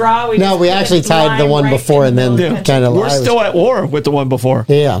it a draw. No, we actually tied the one before and then kind of. We're still at war with the one before.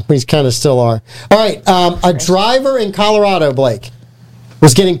 Yeah, we kind of still are. All right, a driver in Colorado, Blake,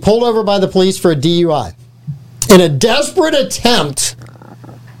 was getting pulled over by the police for a DUI. In a desperate attempt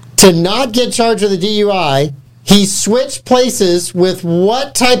to not get charged with a DUI, he switched places with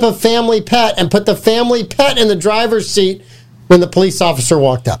what type of family pet and put the family pet in the driver's seat when the police officer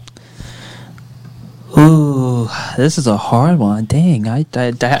walked up. Ooh, this is a hard one. Dang, I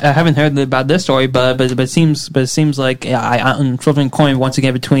haven't heard about this story, but it seems like I'm flipping a coin once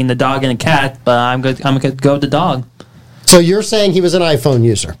again between the dog and the cat. But I'm gonna go with the dog. So you're saying he was an iPhone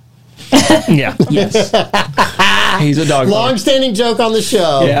user? Yeah. Yes. He's a dog. lover. Long-standing joke on the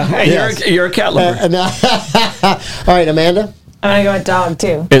show. Yeah. Hey, Yes. you're a cat lover. All right, Amanda. I'm going to go with dog,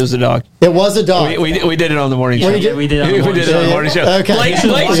 too. It was a dog. It was a dog. We did it on the morning show. we did. We did it on the morning show. Okay. Blake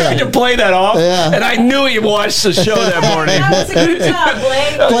tried to play that off, Yeah. and I knew he watched the show that morning. That was a good job,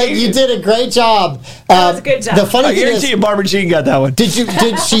 Blake. Blake, you did a great job. That was a good job. The funny I thing guarantee is, you, Barbara Jean got that one. did you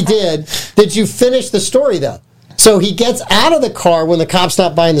finish the story though? So he gets out of the car when the cop's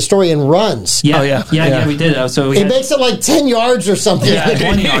not buying the story and runs. Yeah, Oh, yeah. yeah, we did. So we He had, makes it like 10 yards or something. Yeah,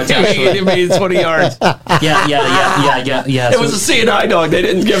 20 yards actually. It means 20 yards. yeah. It was a CNI dog. They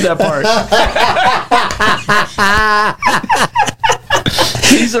didn't give that part.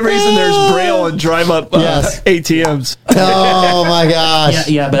 He's the reason there's Braille and drive-up Yes. ATMs. Oh my gosh.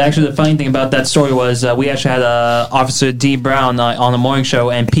 Yeah, but actually the funny thing about that story was we actually had Officer D. Brown on the morning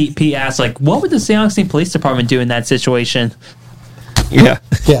show, and Pete asked, like, what would the St. Augustine Police Department do in that situation? Yeah.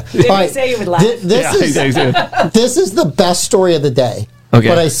 Yeah. Did All he right. say you would laugh? This is the best story of the day. Okay.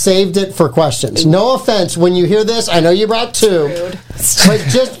 But I saved it for questions. No offense. When you hear this, I know you brought 2. Rude. But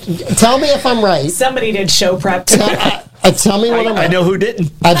just tell me if I'm right. Somebody did show prep today. Tell me what I'm I right. know who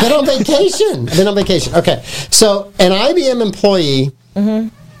didn't. I've been on vacation. Okay. So, an IBM employee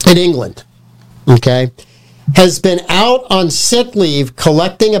in England, okay, has been out on sick leave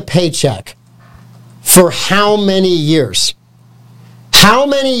collecting a paycheck for how many years? How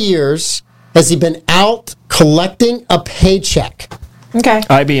many years has he been out collecting a paycheck? Okay.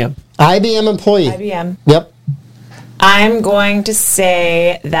 IBM. IBM employee. IBM. Yep. I'm going to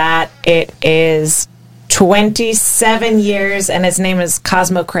say that it is 27 years, and his name is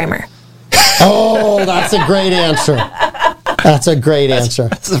Cosmo Kramer. Oh, that's a great answer. That's a great answer.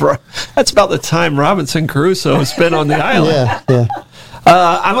 That's about the time Robinson Crusoe has been on the island. Yeah.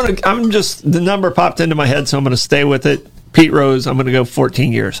 I'm just, the number popped into my head, so I'm going to stay with it. Pete Rose, I'm going to go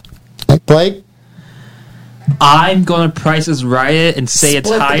 14 years. Blake? I'm going to Price is Right it and say it's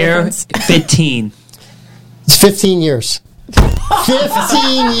Split the higher, difference. 15. It's 15 years.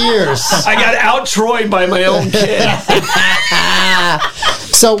 15 years. I got out-Troyed by my own kid.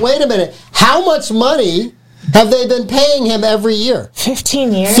 So wait a minute. How much money have they been paying him every year?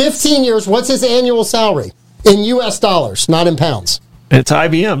 15 years? 15 years. What's his annual salary? In U.S. dollars, not in pounds. It's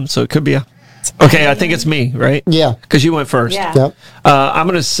IBM, so it could be Okay, I think it's me, right? Yeah. Because you went first. Yeah. Yep. I'm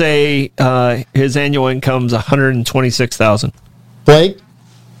going to say his annual income's $126,000. Blake?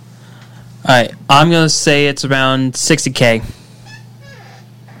 All right, I'm going to say it's around $60K.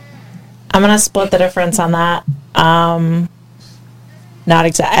 I'm going to split the difference on that. Not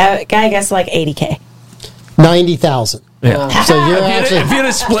exact. I guess like $80K. 90,000. Yeah. So you're actually. If you'd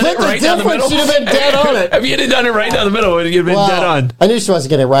have split it right down the middle, you'd have been dead on it. If you'd have done it right down the middle, you'd have been dead on. I knew she wasn't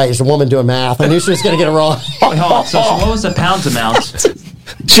getting it right. She's a woman doing math. I knew she was going to get it wrong. Wait, hold on. So what was the pounds amount?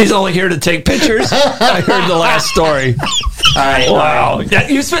 She's only here to take pictures. I heard the last story. All right. Wow. Yeah,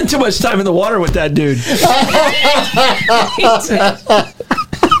 you spent too much time in the water with that dude.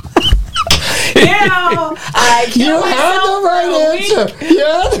 I You had the right answer. You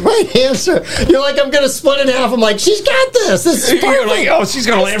had the right answer. You're like, I'm going to split it in half. I'm like, she's got this. This is You're perfect. like, oh, she's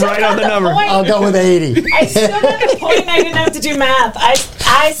going to land right on the number. I'll go with 80. I still got the point. I didn't have to do math.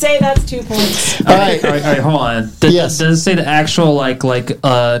 I say that's 2 points. All right. All right, hold on. Yes. Does it say the actual like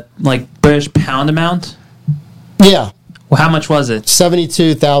British pound amount? Yeah. Well, how much was it?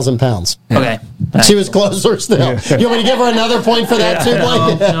 72,000 pounds. Okay. She was closer still. You want me to give her another point for that too,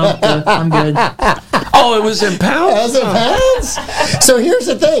 Blake? No, good. I'm good. Oh, it was in pounds? As it pounds? So here's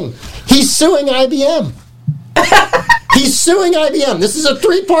the thing. He's suing IBM. He's suing IBM. This is a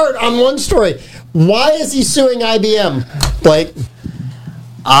 3-part on one story. Why is he suing IBM, Blake?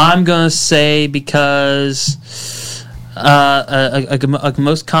 I'm going to say because a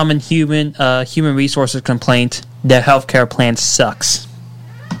most common human resources complaint, their healthcare plan sucks.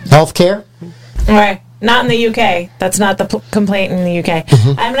 Healthcare? All right. Not in the UK. That's not the complaint in the UK.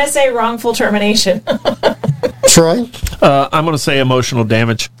 I'm going to say wrongful termination. Troy? I'm going to say emotional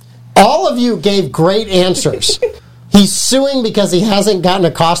damage. All of you gave great answers. He's suing because he hasn't gotten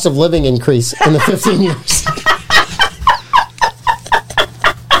a cost of living increase in the 15 years.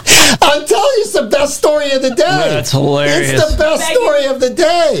 I'm telling you, it's the best story of the day. That's hilarious. It's the best story of the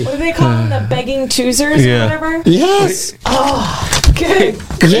day. What do they call them? The begging choosers or whatever? Yes. Good.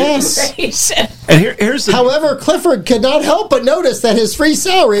 Yes. Gracious. And here's the... However, Clifford could not help but notice that his free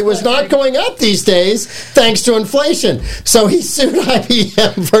salary was not going up these days thanks to inflation. So he sued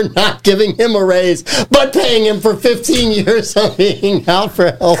IBM for not giving him a raise, but paying him for 15 years of being out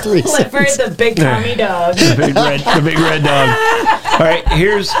for health reasons. Clifford, the big Tommy dog. the big red dog. All right,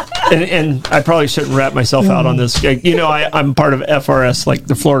 here's... And I probably shouldn't wrap myself out on this. You know, I'm part of FRS, like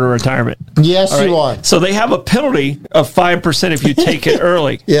the Florida Retirement. Yes, All you right? are. So they have a penalty of 5% if you take it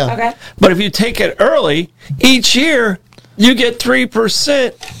early. Yeah. Okay. But if you take it early, each year you get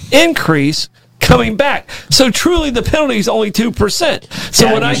 3% increase coming back. So truly the penalty is only 2%. So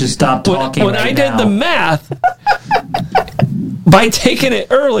Dad, when you should stop talking when right I did now. the math, by taking it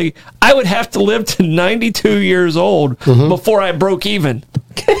early, I would have to live to 92 years old before I broke even.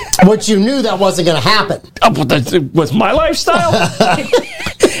 Which you knew that wasn't going to happen. With my lifestyle?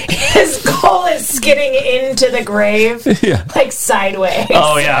 His goal is skidding into the grave, Yeah. like sideways.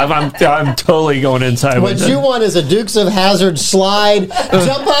 Oh yeah, I'm totally going inside What with you it. want is a Dukes of Hazzard slide,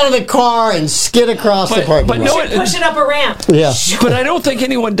 jump out of the car, and skid across the parking but lot. no, Push it up a ramp. Yeah. But I don't think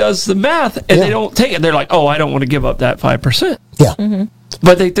anyone does the math and Yeah. they don't take it. They're like, oh, I don't want to give up that 5%. Yeah.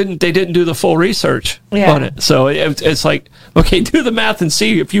 But they didn't do the full research Yeah. on it. So it's like, okay, do the math and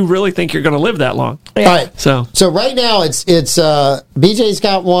see if you really think you're going to live that long. All right. So right now it's BJ's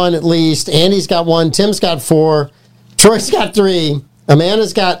got one at least, Andy's got one, Tim's got 4, Troy's got 3,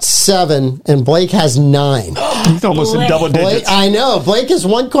 Amanda's got 7, and Blake has 9. it's almost in Blake. double digits. I know. Blake is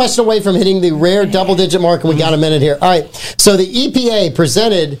one question away from hitting the rare double-digit mark, and we got a minute here. All right. So the EPA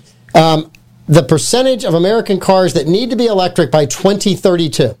presented the percentage of American cars that need to be electric by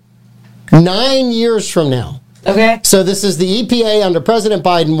 2032. 9 years from now. Okay. So this is the EPA under President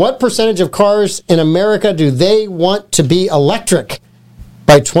Biden. What percentage of cars in America do they want to be electric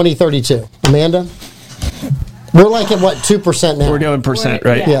by 2032? Amanda? We're like at what, 2% now? We're doing percent,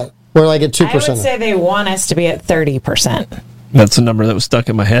 right? Yeah. Yeah, we're like at 2%. I would say they want us to be at 30%. That's the number that was stuck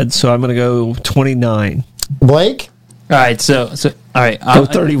in my head. So I'm going to go 29. Blake? All right, so all right, Go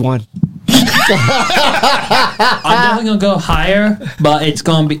 31. I'm definitely gonna go higher, but it's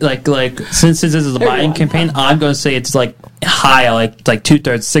gonna be like since this is a Biden campaign, I'm gonna say it's like higher, like 2/3,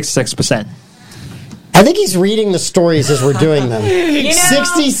 66%. I think he's reading the stories as we're doing them.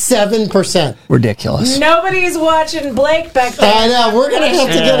 67%. Ridiculous. Nobody's watching Blake back there. I know. We're going to have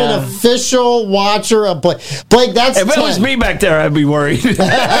to get an official watcher of Blake. Blake, that's If it 10. was me back there, I'd be worried. And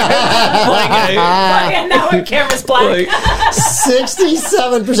now our camera's black.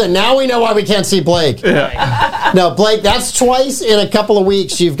 67%. Now we know why we can't see Blake. Yeah. No, Blake, that's twice in a couple of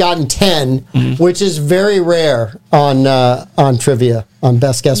weeks you've gotten 10, which is very rare on trivia, on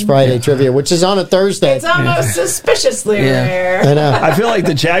Best Guess Friday trivia, which is on a Thursday. It's almost suspiciously rare. I know. I feel like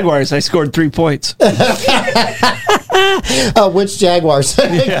the Jaguars, I scored 3 points. Which Jaguars?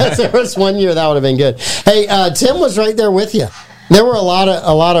 Because there was one year that would have been good. Hey, Tim was right there with you. There were a lot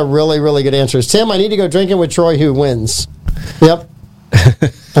of really, really good answers. Tim, I need to go drinking with Troy. Who wins? Yep.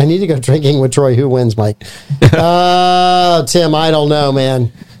 I need to go drinking with Troy. Who wins, Mike? Tim, I don't know,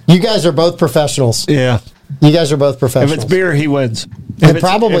 man. You guys are both professionals. Yeah. You guys are both professionals. If it's beer, he wins. It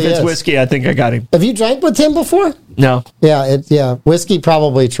probably If it's is. whiskey, I think I got him. Have you drank with Tim before? No. Yeah, whiskey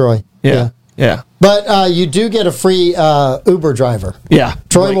probably Troy. Yeah. But you do get a free Uber driver. Yeah.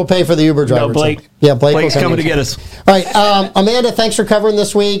 Troy Blake. will pay for the Uber driver. No, Blake. Yeah, Blake Blake's will come coming to in. get us. All right, Amanda, thanks for covering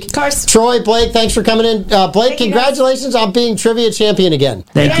this week. Of course. Troy, Blake, thanks for coming in. Blake, Thank you, congratulations on being trivia champion again.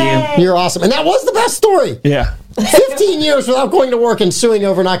 Thank you. Yay. You're awesome. And that was the best story. Yeah. 15 years without going to work and suing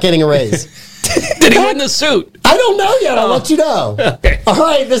over not getting a raise. Did he win the suit? I don't know yet. I'll let you know. Okay. All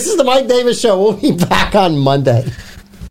right, this is the Mike Davis Show. We'll be back on Monday.